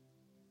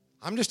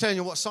 I'm just telling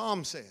you what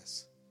Psalm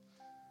says.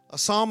 A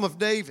Psalm of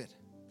David.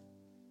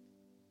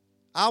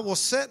 I will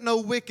set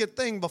no wicked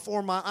thing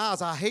before my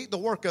eyes. I hate the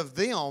work of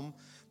them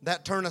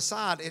that turn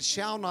aside. It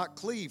shall not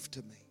cleave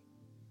to me.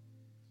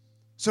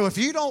 So if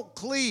you don't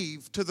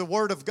cleave to the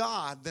Word of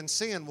God, then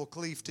sin will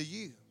cleave to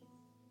you.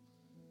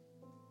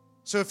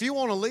 So if you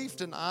want to leave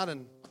tonight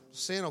and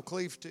sin will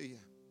cleave to you,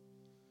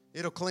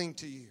 it'll cling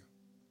to you.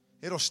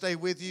 It'll stay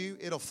with you.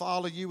 It'll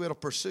follow you. It'll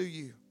pursue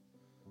you.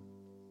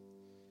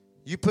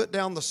 You put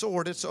down the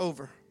sword, it's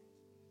over.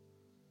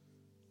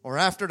 Or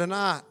after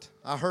tonight,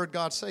 I heard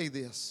God say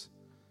this.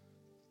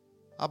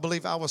 I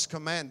believe I was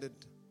commanded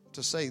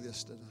to say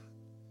this tonight.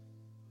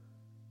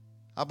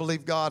 I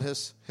believe God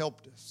has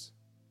helped us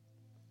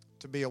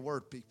to be a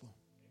word people.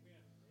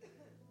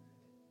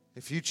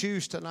 If you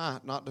choose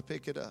tonight not to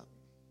pick it up,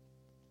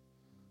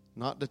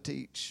 not to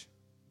teach,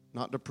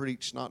 not to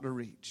preach, not to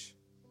reach,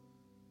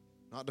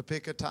 not to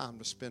pick a time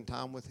to spend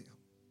time with Him,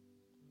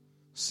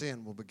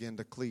 sin will begin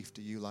to cleave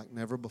to you like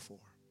never before.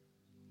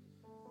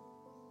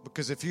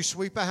 Because if you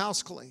sweep a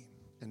house clean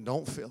and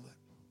don't fill it,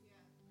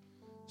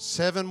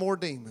 7 more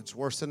demons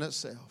worse than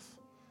itself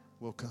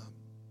will come.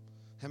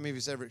 How many of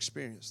you have ever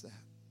experienced that?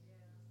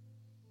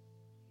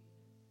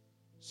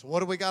 So what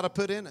do we got to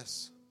put in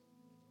us?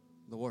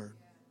 The Word.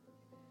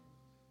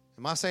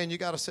 Am I saying you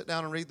got to sit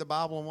down and read the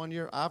Bible in 1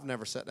 year? I've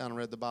never sat down and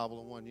read the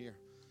Bible in 1 year.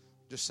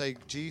 Just say,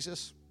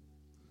 Jesus,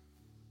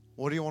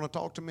 what do you want to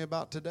talk to me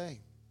about today?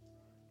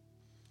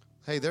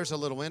 Hey, there's a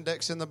little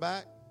index in the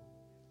back.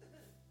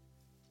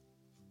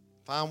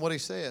 Find what He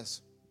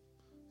says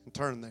and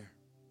turn there.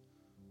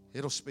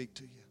 It'll speak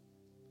to you.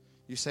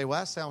 You say, well,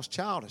 that sounds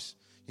childish.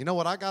 You know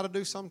what I got to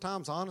do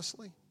sometimes,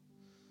 honestly?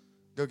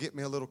 Go get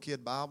me a little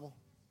kid Bible.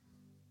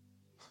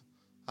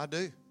 I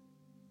do.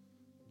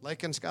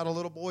 Lakin's got a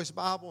little boy's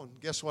Bible, and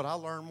guess what? I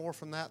learn more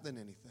from that than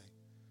anything.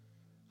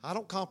 I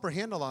don't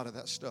comprehend a lot of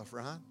that stuff,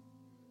 Ryan.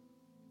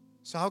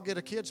 So I'll get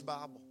a kid's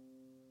Bible.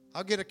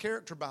 I'll get a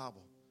character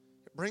Bible.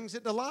 It brings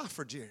it to life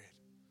for Jared.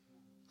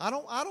 I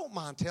don't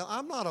mind telling.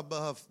 I'm not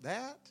above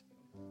that.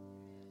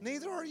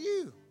 Neither are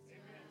you.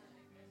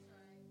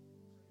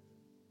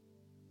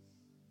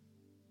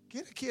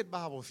 Get a kid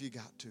Bible if you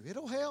got to.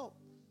 It'll help.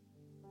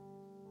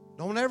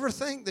 Don't ever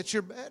think that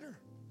you're better.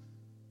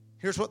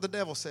 Here's what the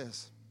devil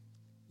says.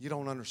 You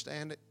don't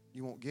understand it.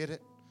 You won't get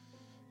it.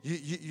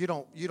 You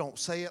don't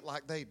say it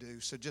like they do,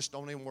 so just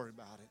don't even worry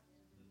about it.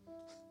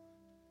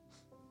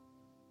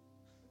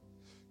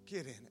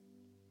 Get in it.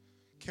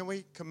 Can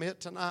we commit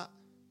tonight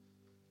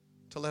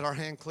to let our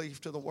hand cleave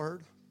to the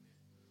Word?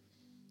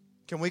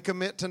 Can we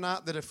commit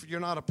tonight that if you're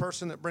not a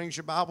person that brings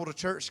your Bible to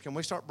church, can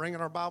we start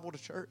bringing our Bible to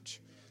church?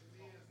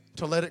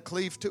 To let it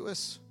cleave to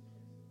us?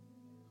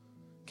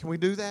 Can we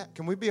do that?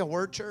 Can we be a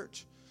word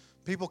church?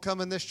 People come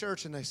in this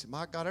church and they say,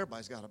 my God,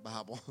 everybody's got a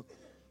Bible.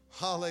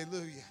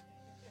 Hallelujah.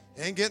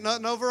 Ain't getting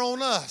nothing over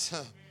on us.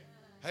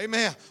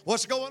 Amen.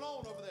 What's going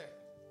on over there?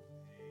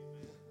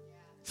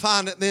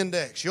 Find it in the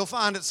index. You'll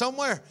find it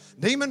somewhere.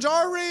 Demons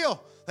are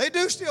real. They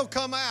do still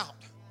come out.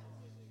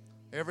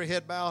 Every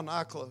head bowed and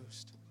eye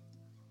closed.